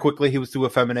 Realized very quickly he was too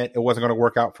effeminate. It wasn't going to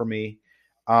work out for me.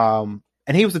 And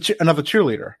he was another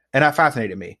cheerleader, and that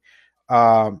fascinated me.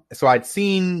 So I'd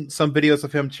seen some videos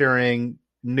of him cheering,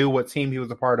 knew what team he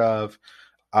was a part of,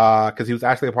 because he was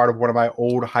actually a part of one of my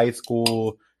old high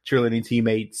school cheerleading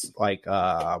teammates, like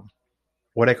what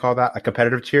do they call that? Like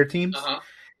competitive cheer teams. Uh-huh.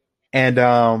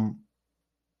 And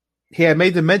he had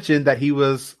made the mention that he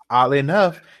was, oddly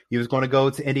enough, he was going to go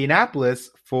to Indianapolis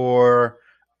for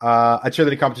a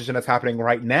cheerleading competition that's happening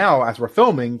right now as we're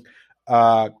filming,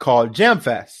 called Jam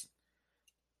Fest.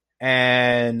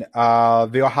 And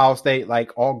the Ohio State,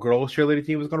 like, all-girls cheerleading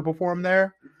team was going to perform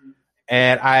there. Mm-hmm.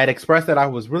 And I had expressed that I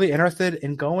was really interested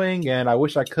in going, and I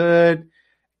wish I could.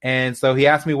 And so he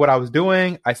asked me what I was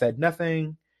doing. I said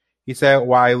nothing. He said,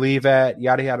 well, I leave at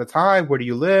yada yada time. Where do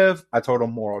you live? I told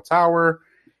him Morrill Tower.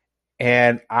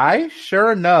 And I,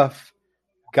 sure enough,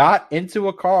 got into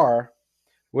a car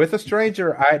with a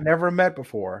stranger I had never met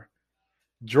before.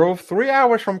 Drove 3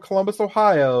 hours from Columbus,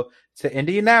 Ohio to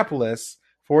Indianapolis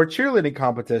for a cheerleading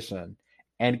competition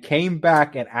and came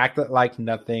back and acted like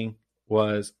nothing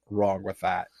was wrong with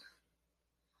that.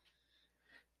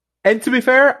 And to be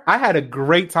fair, I had a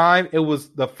great time. It was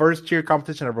the first cheer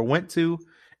competition I ever went to.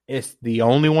 It's the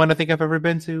only one I think I've ever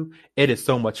been to. It is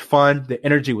so much fun. The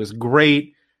energy was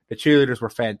great. The cheerleaders were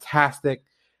fantastic.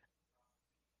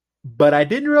 But I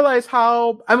didn't realize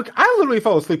how... I literally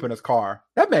fell asleep in his car.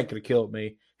 That man could have killed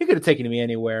me. He could have taken me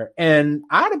anywhere. And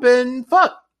I'd have been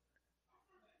fucked.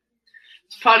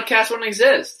 This podcast wouldn't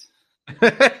exist.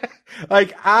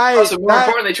 Like, also, more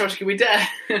importantly, George could be dead.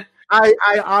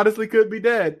 I honestly could be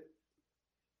dead.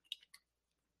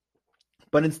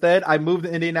 But instead, I moved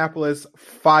to Indianapolis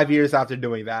 5 years after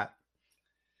doing that.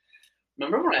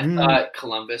 Remember when I thought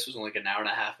Columbus was only like an hour and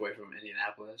a half away from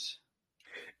Indianapolis?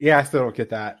 Yeah, I still don't get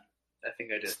that. I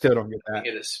think I just still don't get that. I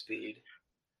get a speed.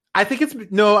 I think it's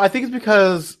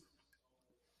because,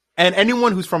 and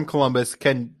anyone who's from Columbus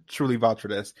can truly vouch for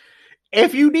this.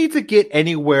 If you need to get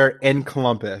anywhere in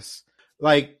Columbus,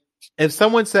 like if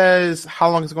someone says how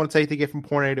long is it going to take to get from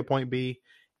point A to point B,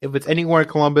 if it's anywhere in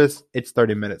Columbus, it's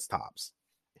 30 minutes tops.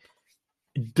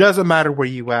 It doesn't matter where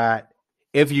you at.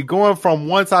 If you're going from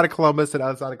one side of Columbus to the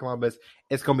other side of Columbus,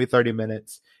 it's going to be 30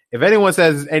 minutes. If anyone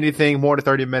says anything more than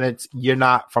 30 minutes, you're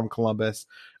not from Columbus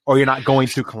or you're not going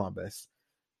to Columbus.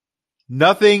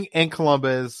 Nothing in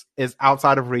Columbus is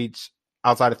outside of reach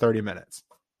outside of 30 minutes.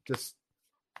 Just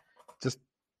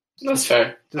that's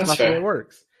fair. Just not the way it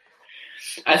works.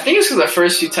 I think it's because the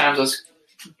first few times I was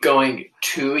going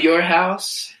to your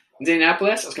house in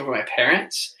Indianapolis, I was going for my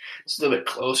parents. It's a little bit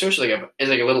closer, so it's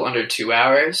like a little under 2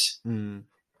 hours. Mm.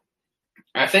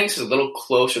 I think it's a little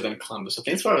closer than Columbus. I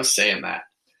think that's why I was saying that.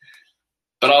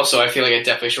 But also, I feel like I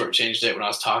definitely shortchanged it when I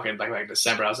was talking like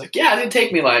December. I was like, yeah, it's going to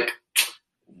take me like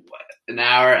an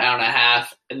hour and a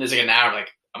half. And there's like an hour,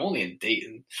 like, I'm only in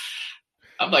Dayton.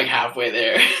 I'm like halfway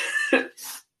there.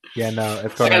 Yeah, no,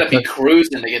 it's going I got to be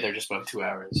cruising to get there just about 2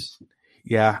 hours.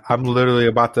 Yeah, I'm literally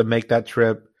about to make that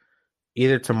trip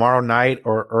either tomorrow night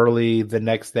or early the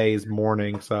next day's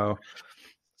morning. So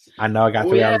I know I got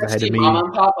 3 hours ahead of me. Mama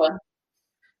and Papa.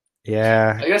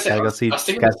 Yeah, I gotta go see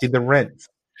the rent.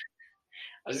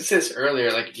 I was gonna say this earlier.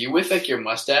 Like, if you with like your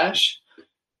mustache,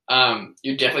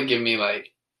 you definitely give me like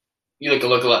you look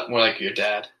a lot more like your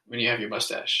dad when you have your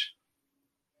mustache.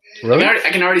 Really?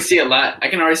 I can already see a lot. I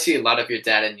can already see a lot of your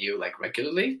dad in you, like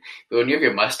regularly. But when you have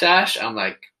your mustache, I'm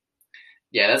like,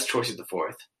 yeah, that's Torcy the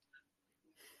Fourth.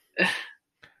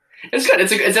 It's good.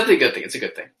 It's definitely a good thing. It's a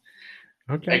good thing.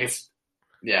 Okay. I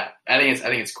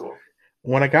think it's cool.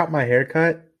 When I got my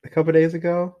haircut a couple days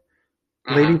ago,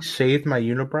 lady shaved my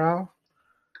unibrow.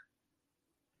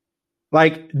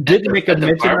 Like, didn't make a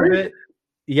mention of it.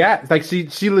 Yeah, like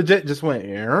she legit just went,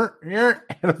 and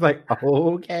I was like,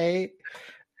 okay,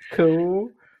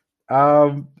 cool.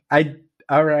 All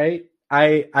right.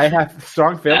 I have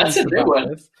strong feelings. That's a new one.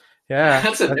 This. Yeah,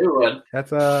 that's a new one.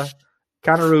 That's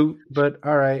kind of rude, but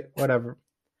all right, whatever.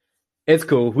 It's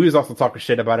cool. We was also talking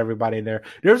shit about everybody in there.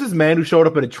 There was this man who showed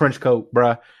up in a trench coat,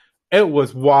 bruh. It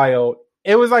was wild.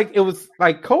 It was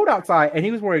like cold outside, and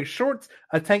he was wearing shorts,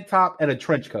 a tank top, and a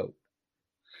trench coat.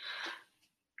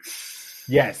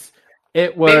 Yes,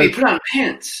 it was. Baby, put on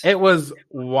pants. It was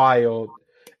wild.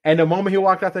 And the moment he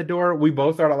walked out the door, we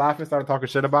both started laughing, started talking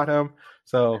shit about him.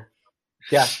 So,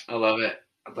 yeah, I love it.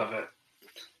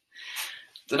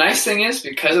 The nice thing is,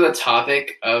 because of the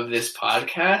topic of this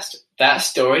podcast, that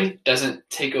story doesn't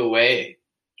take away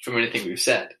from anything we've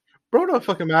said. Bro, don't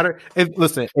fucking matter.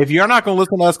 If you're not gonna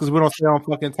listen to us because we don't stay on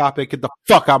fucking topic, get the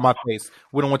fuck out my face.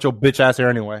 We don't want your bitch ass here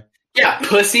anyway. Yeah,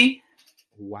 pussy.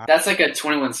 Wow. That's like a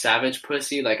 21 Savage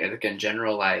pussy, like in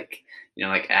general, like, you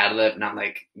know, like ad lib, not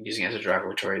like using it as a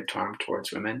derogatory term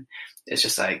towards women. It's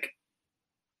just like,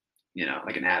 you know,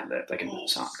 like an ad lib, like in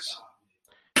songs.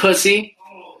 Pussy.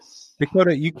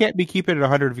 Dakota, you can't be keeping it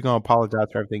 100 if you're gonna apologize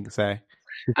for everything you say.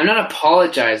 I'm not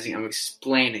apologizing. I'm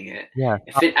explaining it. Yeah.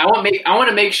 I want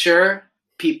to make sure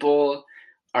people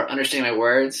are understanding my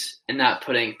words and not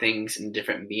putting things in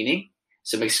different meaning.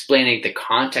 So I'm explaining the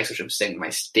context which I'm saying my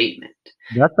statement.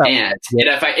 And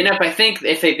if I think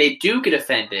if they do get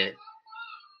offended,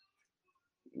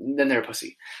 then they're a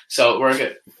pussy. So we're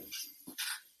good.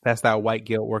 That's that white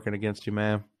guilt working against you,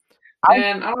 man.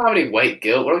 Man, I don't have any white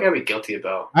guilt. What do I gotta be guilty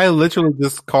about? I literally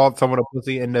just called someone a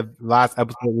pussy in the last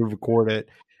episode we recorded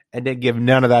and didn't give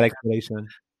none of that explanation.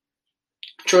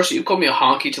 Chorsi, you called me a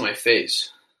honky to my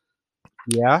face.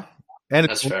 Yeah. And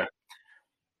that's fair.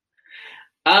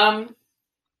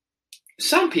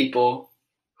 Some people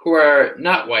who are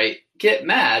not white get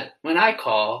mad when I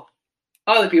call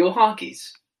other people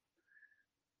honkies.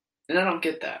 And I don't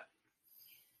get that.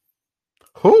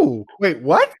 Who? Wait,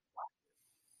 what?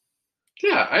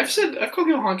 Yeah, I've called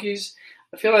people honkies.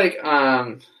 I feel like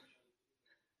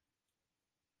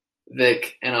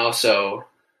Vic and also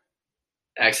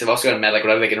X have also gotten mad, like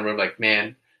whenever they get in a room, like,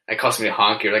 man, I call somebody a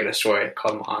honky, or like in a story, I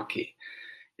call them a honky.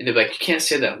 And they're like, you can't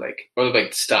say that, like, or they're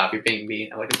like, stop, you're being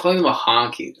mean. I'm like, I'm calling them a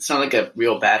honky. It's not like a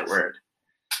real bad word.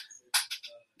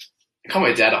 I call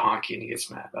my dad a honky and he gets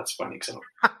mad. That's funny because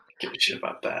I don't give a shit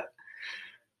about that.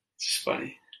 It's just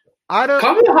funny.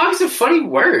 Calling me a honky is a funny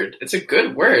word. It's a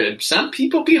good word. And some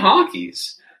people be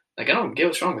honkies. Like, I don't get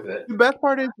what's wrong with it. The best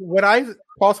part is when I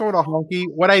call someone a honky,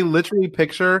 what I literally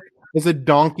picture is a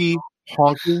donkey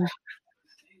honking.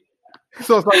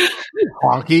 So it's like,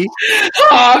 honky.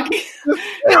 Honky.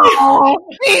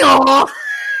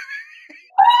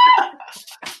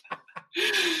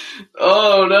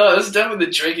 Oh no, this is definitely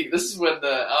the drinking. This is when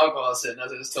the alcohol is hitting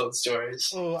as I just told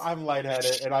stories. Oh, I'm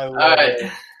lightheaded and I love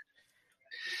it.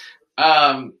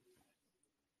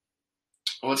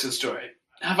 What's the story?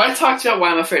 Have I talked about why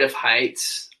I'm afraid of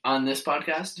heights on this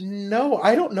podcast? No,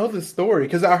 I don't know the story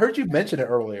because I heard you mention it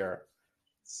earlier.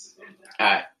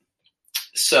 Alright.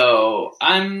 So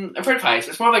I'm afraid of heights.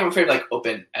 It's more like I'm afraid of like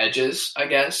open edges, I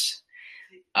guess.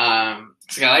 So I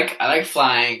like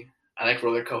flying. I like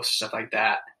roller coasters, stuff like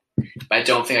that. But I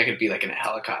don't think I could be like in a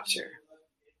helicopter,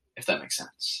 if that makes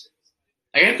sense.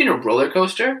 I could be in a roller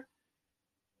coaster,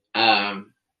 but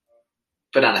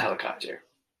not a helicopter.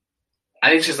 I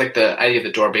think it's just like the idea of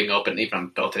the door being open, even if I'm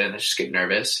built in, I just get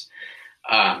nervous.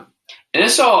 And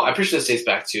this all, I'm pretty sure this dates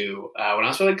back to when I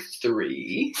was like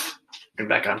 3. Going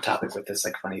back on topic with this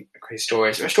like funny, crazy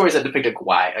stories, or stories that depict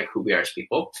like who we are as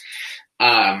people.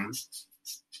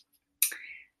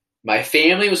 My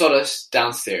family was all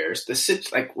downstairs.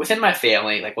 Like within my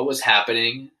family, like what was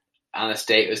happening on this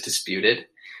date was disputed.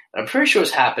 I'm pretty sure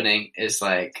what's happening is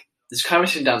like this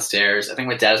conversation downstairs. I think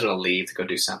my dad was going to leave to go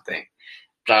do something.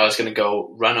 But I was going to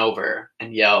go run over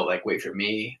and yell, like, wait for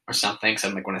me or something. So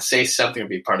I'm like, going to say something or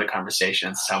be part of the conversation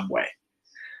in some way.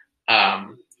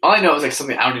 All I know is like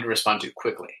something I don't need to respond to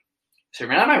quickly. So I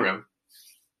ran out of my room.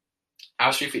 I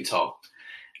was 3 feet tall.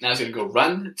 And I was going to go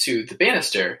run to the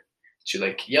banister to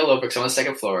like yell over, because I'm on the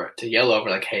 2nd floor, to yell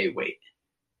over like, hey, wait.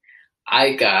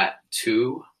 I got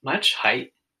too much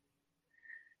height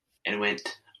and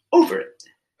went over it.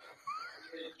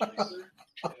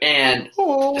 And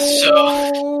so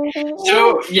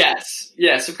yes.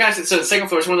 So the 2nd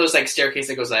floor is one of those like staircases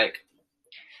that goes like,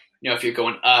 you know, if you're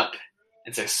going up,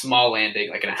 it's a small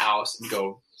landing like in a house and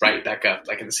go right back up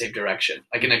like in the same direction.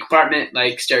 Like in an apartment,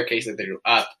 like staircase that they go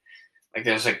up, like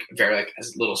there's like very like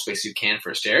as little space as you can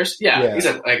for stairs. Yeah.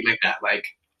 Exactly like that, like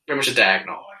very much a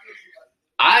diagonal.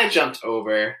 I jumped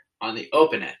over on the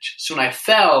open edge. So when I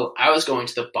fell, I was going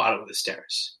to the bottom of the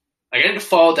stairs. Like I didn't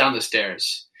fall down the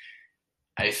stairs.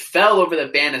 I fell over the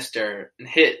banister and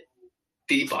hit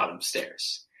the bottom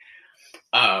stairs.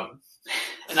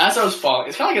 And as I was falling,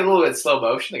 it's kind of like a little bit slow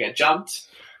motion. Like I jumped,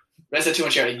 rest of too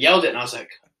much air, I yelled it, and I was like,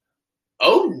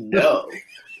 "Oh no!"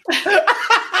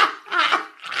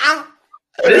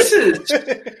 This is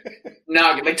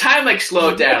no, like time like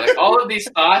slowed down. Like all of these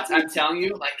thoughts, I'm telling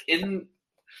you, like in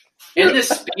the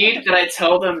speed that I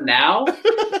tell them now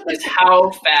is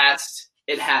how fast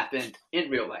it happened in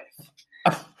real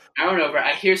life. I went over.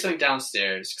 I hear something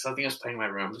downstairs because I think I was playing in my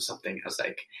room or something. I was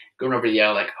like going over to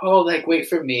yell, like, "Oh, like wait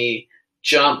for me,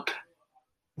 jump!"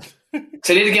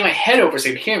 So I need to get my head over so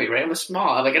you can hear me. Right? I'm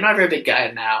small. I'm not a very big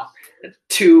guy now.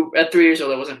 At 3 years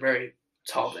old, I wasn't very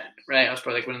tall then. Right? I was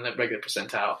probably like one in the regular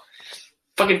percentile.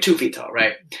 Fucking 2 feet tall.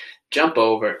 Right? Jump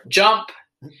over. Jump.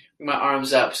 With my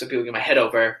arms up so people get my head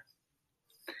over.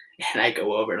 And I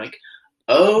go over and like,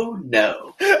 oh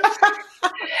no.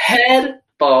 Head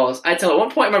falls. I tell at one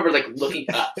point I remember like looking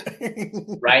up,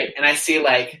 right? And I see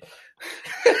like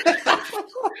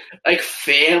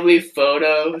family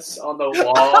photos on the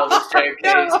wall of the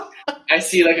staircase. I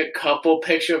see like a couple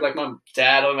picture of like my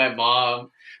dad and my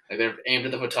mom. Like they're aimed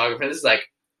at the photographer. This is like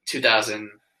 2000.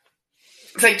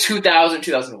 It's like 2000,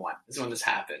 2001 is when this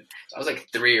happened. So I was like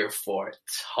 3 or 4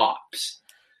 tops.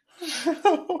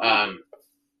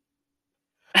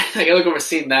 Like I look over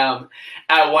seeing them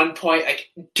at one point, like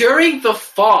during the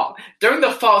fall, I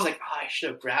was like, oh, I should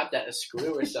have grabbed that a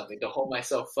screw or something to hold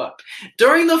myself up.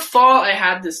 During the fall, I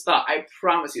had this thought. I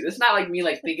promise you, this is not like me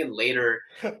like thinking later.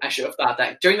 I should have thought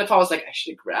that. During the fall, I was like, I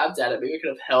should have grabbed at it. Maybe I could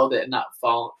have held it and not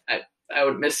fall. I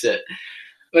would miss it.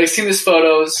 But I see these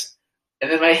photos,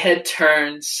 and then my head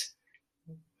turns,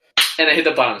 and I hit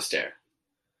the bottom stair.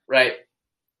 Right.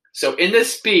 So in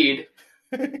this speed,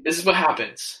 this is what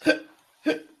happens.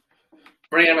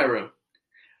 Running out of my room.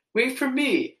 Wait for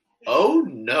me. Oh,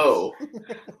 no.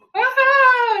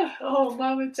 Oh,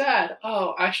 Mom and Dad.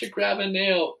 Oh, I should grab a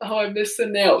nail. Oh, I missed the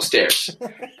nail. Stairs.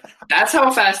 That's how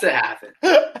fast it happened.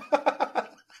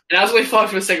 And I was only falling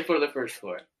from the second floor to the first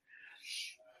floor.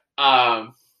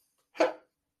 And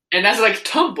that's like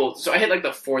tumbled. So I hit like the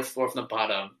 4th floor from the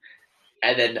bottom.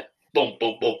 And then boom,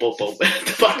 boom, boom, boom, boom, at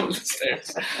the bottom of the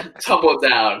stairs, tumbled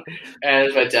down,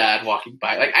 and my dad walking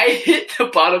by. Like, I hit the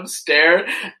bottom stair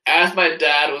as my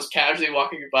dad was casually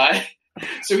walking by,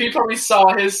 so he probably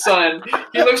saw his son.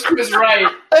 He looks to his right,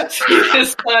 see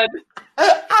his son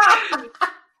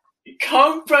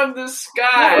come from the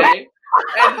sky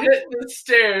and hit the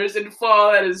stairs and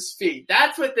fall at his feet.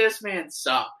 That's what this man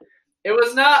saw. It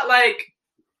was not like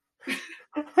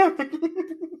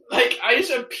I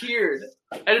just appeared.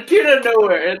 I appeared out of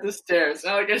nowhere at the stairs.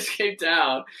 Not like I just came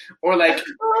down. Or like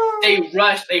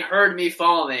they heard me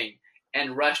falling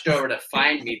and rushed over to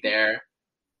find me there.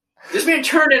 This man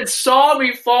turned and saw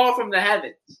me fall from the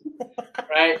heavens.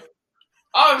 Right?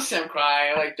 Obviously I'm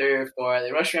crying. I'm like 3 or 4.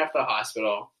 They rush me off to the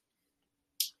hospital.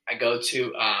 I go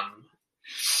to,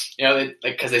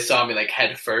 because they saw me like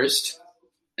head first.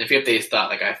 And if they thought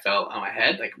like I fell on my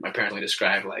head, like my parents only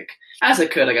described like as I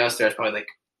could, like I was there, I was probably like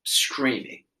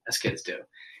screaming as kids do.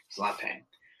 It's a lot of pain.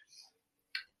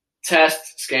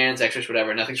 Tests, scans, x-rays,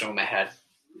 whatever. Nothing's wrong with my head.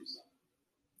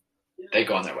 They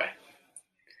go on their way.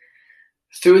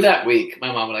 Through that week,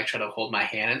 my mom would like try to hold my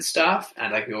hand and stuff, and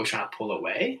I'd like be always trying to pull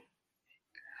away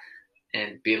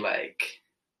and be like,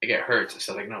 I get hurt.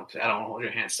 So like, no, I don't want to hold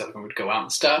your hand and stuff. And we'd go out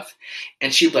and stuff.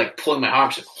 And she'd be like pulling my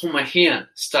arm. She'd like, hold my hand.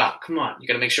 Stop. Come on. You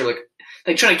got to make sure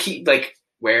like trying to keep like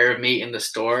aware of me in the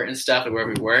store and stuff and where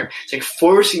we were. It's like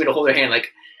forcing me to hold her hand,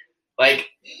 like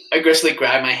aggressively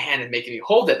grab my hand and making me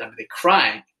hold it. And I'm like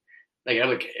crying. Like, I'm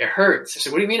like, it hurts. I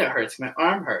said, what do you mean it hurts? My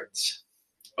arm hurts.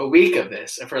 A week of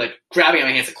this. Of her like grabbing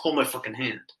my hands, like, hold my fucking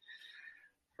hand.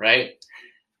 Right?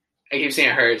 I keep saying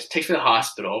it hurts. Takes me to the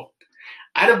hospital.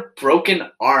 I had a broken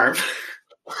arm.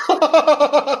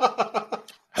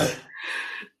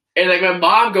 And like my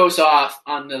mom goes off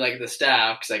on the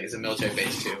staff because like it's a military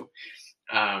base too.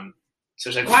 So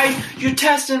it's like, why you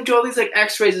test him, do all these like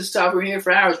X-rays and stuff? We're here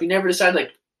for hours. We never decided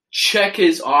like check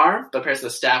his arm. But apparently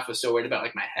the staff was so worried about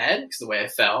like my head because the way I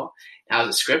fell, how it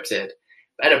was scripted.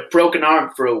 I had a broken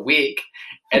arm for a week,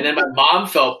 and then my mom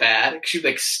felt bad because she was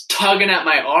like tugging at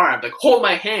my arm, like hold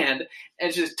my hand,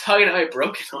 and she's tugging at my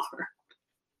broken arm.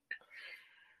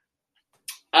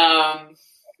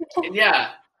 And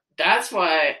yeah, that's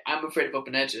why I'm afraid of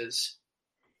open edges.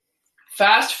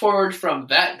 Fast forward from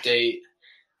that date,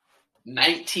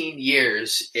 19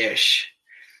 years-ish,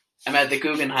 I'm at the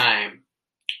Guggenheim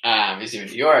Museum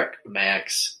in New York with my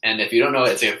ex. And if you don't know,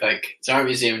 it's it's our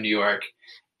museum in New York,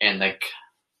 and like,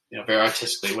 you know, very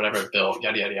artistically, whatever built,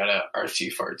 yada, yada, yada,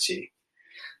 artsy-fartsy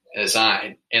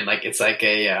design. And like, it's like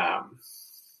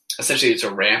essentially it's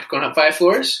a ramp going up 5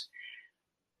 floors.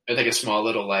 With like a small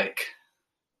little like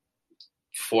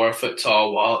 4 foot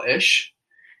tall wall-ish.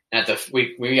 And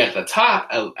when we got to the top,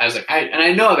 I was like,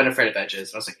 I know I've been afraid of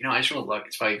edges. I was like, I just want to look.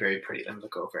 It's probably very pretty. Let me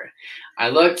look over. I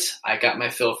looked. I got my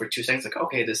fill for 2 seconds. Like,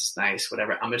 okay, this is nice.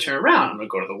 Whatever. I'm gonna turn around. I'm gonna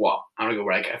go to the wall. I'm gonna go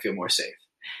where I feel more safe.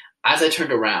 As I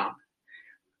turned around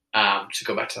to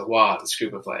go back to the wall, this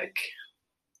group of like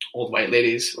old white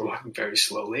ladies were walking very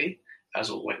slowly, as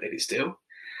old white ladies do.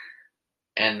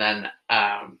 And then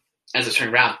as I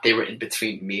turned around, they were in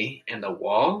between me and the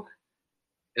wall.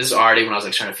 This is already when I was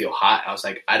like trying to feel hot. I was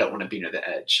like, I don't want to be near the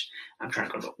edge. I'm trying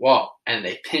to go to the wall. And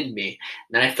they pinned me.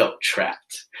 And then I felt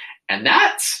trapped. And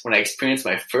that's when I experienced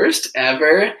my first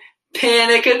ever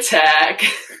panic attack.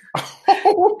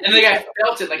 And like I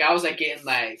felt it. Like I was like getting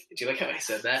like, do you like how I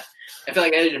said that? I felt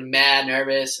like I was mad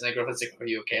nervous. And my girlfriend's like, are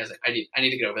you okay? I was like, I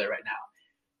need to get over there right now.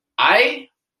 I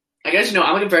guess,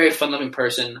 I'm like a very fun-loving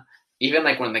person. Even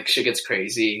like when like shit gets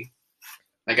crazy,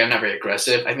 like I'm not very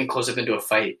aggressive. I've been close up into a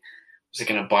fight. I was like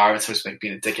in a bar and someone was like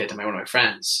being a dickhead to one of my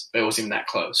friends, but it wasn't even that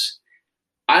close.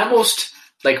 I almost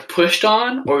like pushed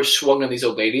on or swung on these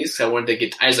old ladies because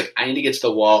I was like, I need to get to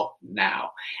the wall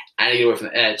now. I need to get away from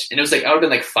the edge. And it was like, I would have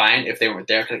been like fine if they weren't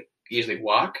there. I could easily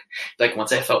walk. Like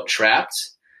once I felt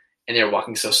trapped and they were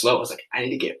walking so slow, I was like, I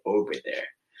need to get over there.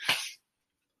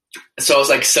 So I was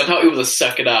like somehow able to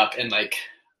suck it up and like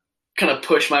kind of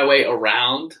push my way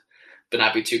around, but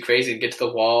not be too crazy and get to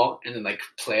the wall and then like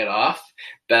play it off.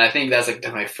 But I think that's like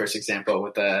my first example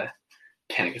with a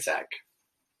panic attack.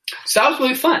 So that was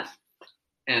really fun.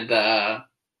 And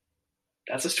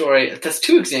that's a story. That's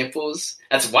 2 examples.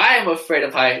 That's why I'm afraid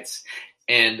of heights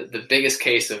and the biggest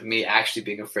case of me actually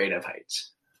being afraid of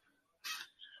heights.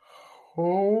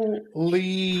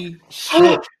 Holy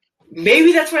shit.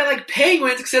 Maybe that's why I like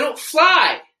penguins, because they don't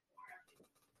fly.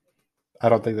 I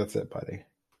don't think that's it, buddy.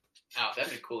 Oh,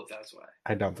 that'd be cool if that's why.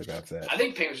 I don't think that's it. I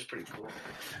think penguins are pretty cool.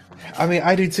 I mean,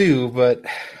 I do too, but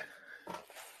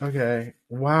okay.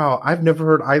 Wow, I've never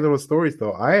heard either of those stories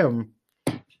though.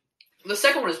 The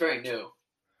second one is very new.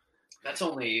 That's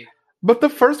only. But the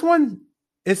first one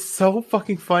is so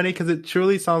fucking funny because it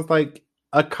truly sounds like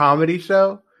a comedy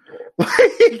show.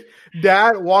 Like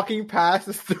dad walking past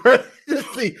the store.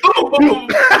 Just see.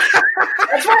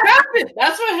 That's what happened.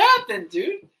 That's what happened,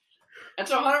 dude.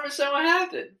 That's 100% what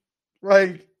happened.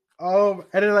 Like, and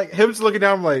then like him just looking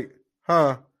down, like,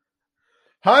 huh,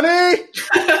 honey,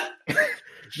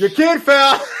 your kid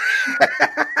fell.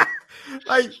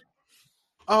 Like,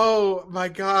 oh my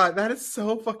god, that is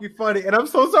so fucking funny, and I'm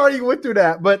so sorry you went through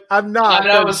that, but I'm not.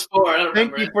 That was 4. I don't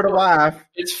Thank you for the laugh.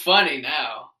 It's funny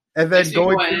now. And then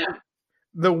going through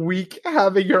the week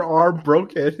having your arm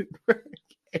broken,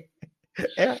 it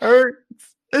hurts.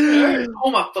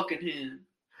 Oh my fucking hand.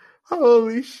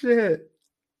 Holy shit.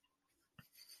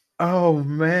 Oh,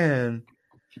 man.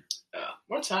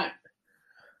 What time?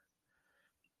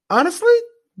 Honestly,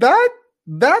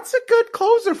 that's a good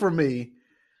closer for me.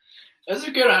 That's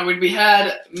a good one. I mean, we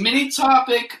had mini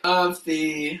topic of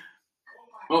the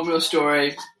oatmeal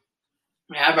story.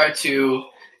 We have our 2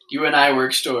 you and I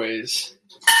work stories.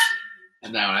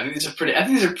 And that one. I think these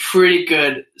are pretty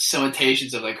good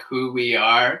cimentations of like who we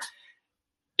are.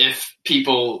 If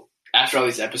people after all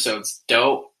these episodes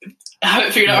don't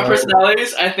haven't figured out our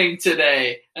personalities, I think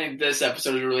this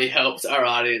episode has really helped our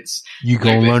audience. You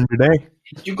gonna learn today.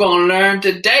 You gonna learn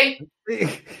today.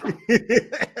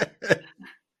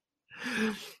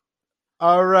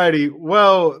 Alrighty.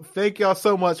 Well, thank y'all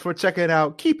so much for checking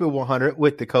out Keep It 100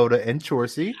 with Dakota and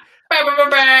Chorsey.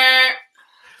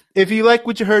 If you like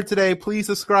what you heard today, please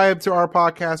subscribe to our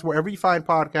podcast wherever you find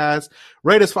podcasts.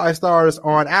 Rate us 5 stars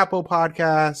on Apple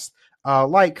Podcasts.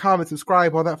 Like, comment,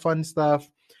 subscribe, all that fun stuff.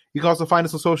 You can also find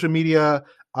us on social media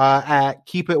at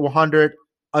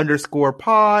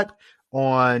keepit100_pod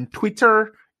on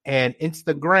Twitter and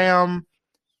Instagram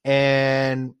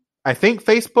and I think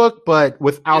Facebook, but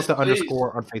without the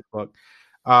underscore on Facebook.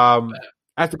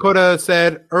 As Dakota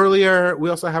said earlier, we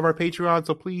also have our Patreon,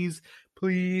 so please,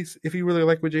 if you really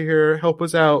like what you hear, help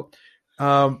us out.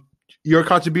 Your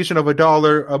contribution of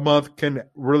 $1 a month can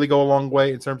really go a long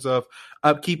way in terms of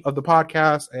upkeep of the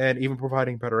podcast and even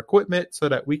providing better equipment so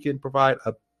that we can provide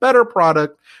a better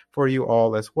product for you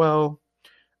all as well.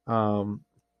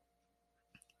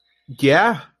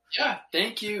 Yeah,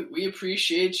 thank you. We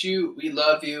appreciate you. We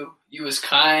love you. You was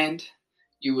kind.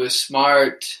 You was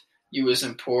smart. You was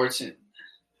important.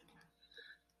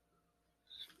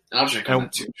 And I'll drink on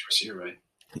that too. You're right.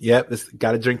 Yep,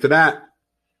 got to drink to that.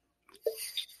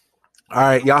 All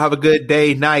right, y'all have a good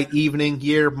day, night, evening,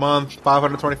 year, month,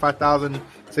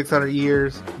 525,600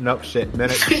 years. Nope, shit,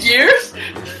 minutes. Years?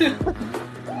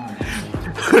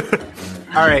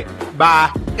 All right,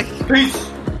 bye. Peace.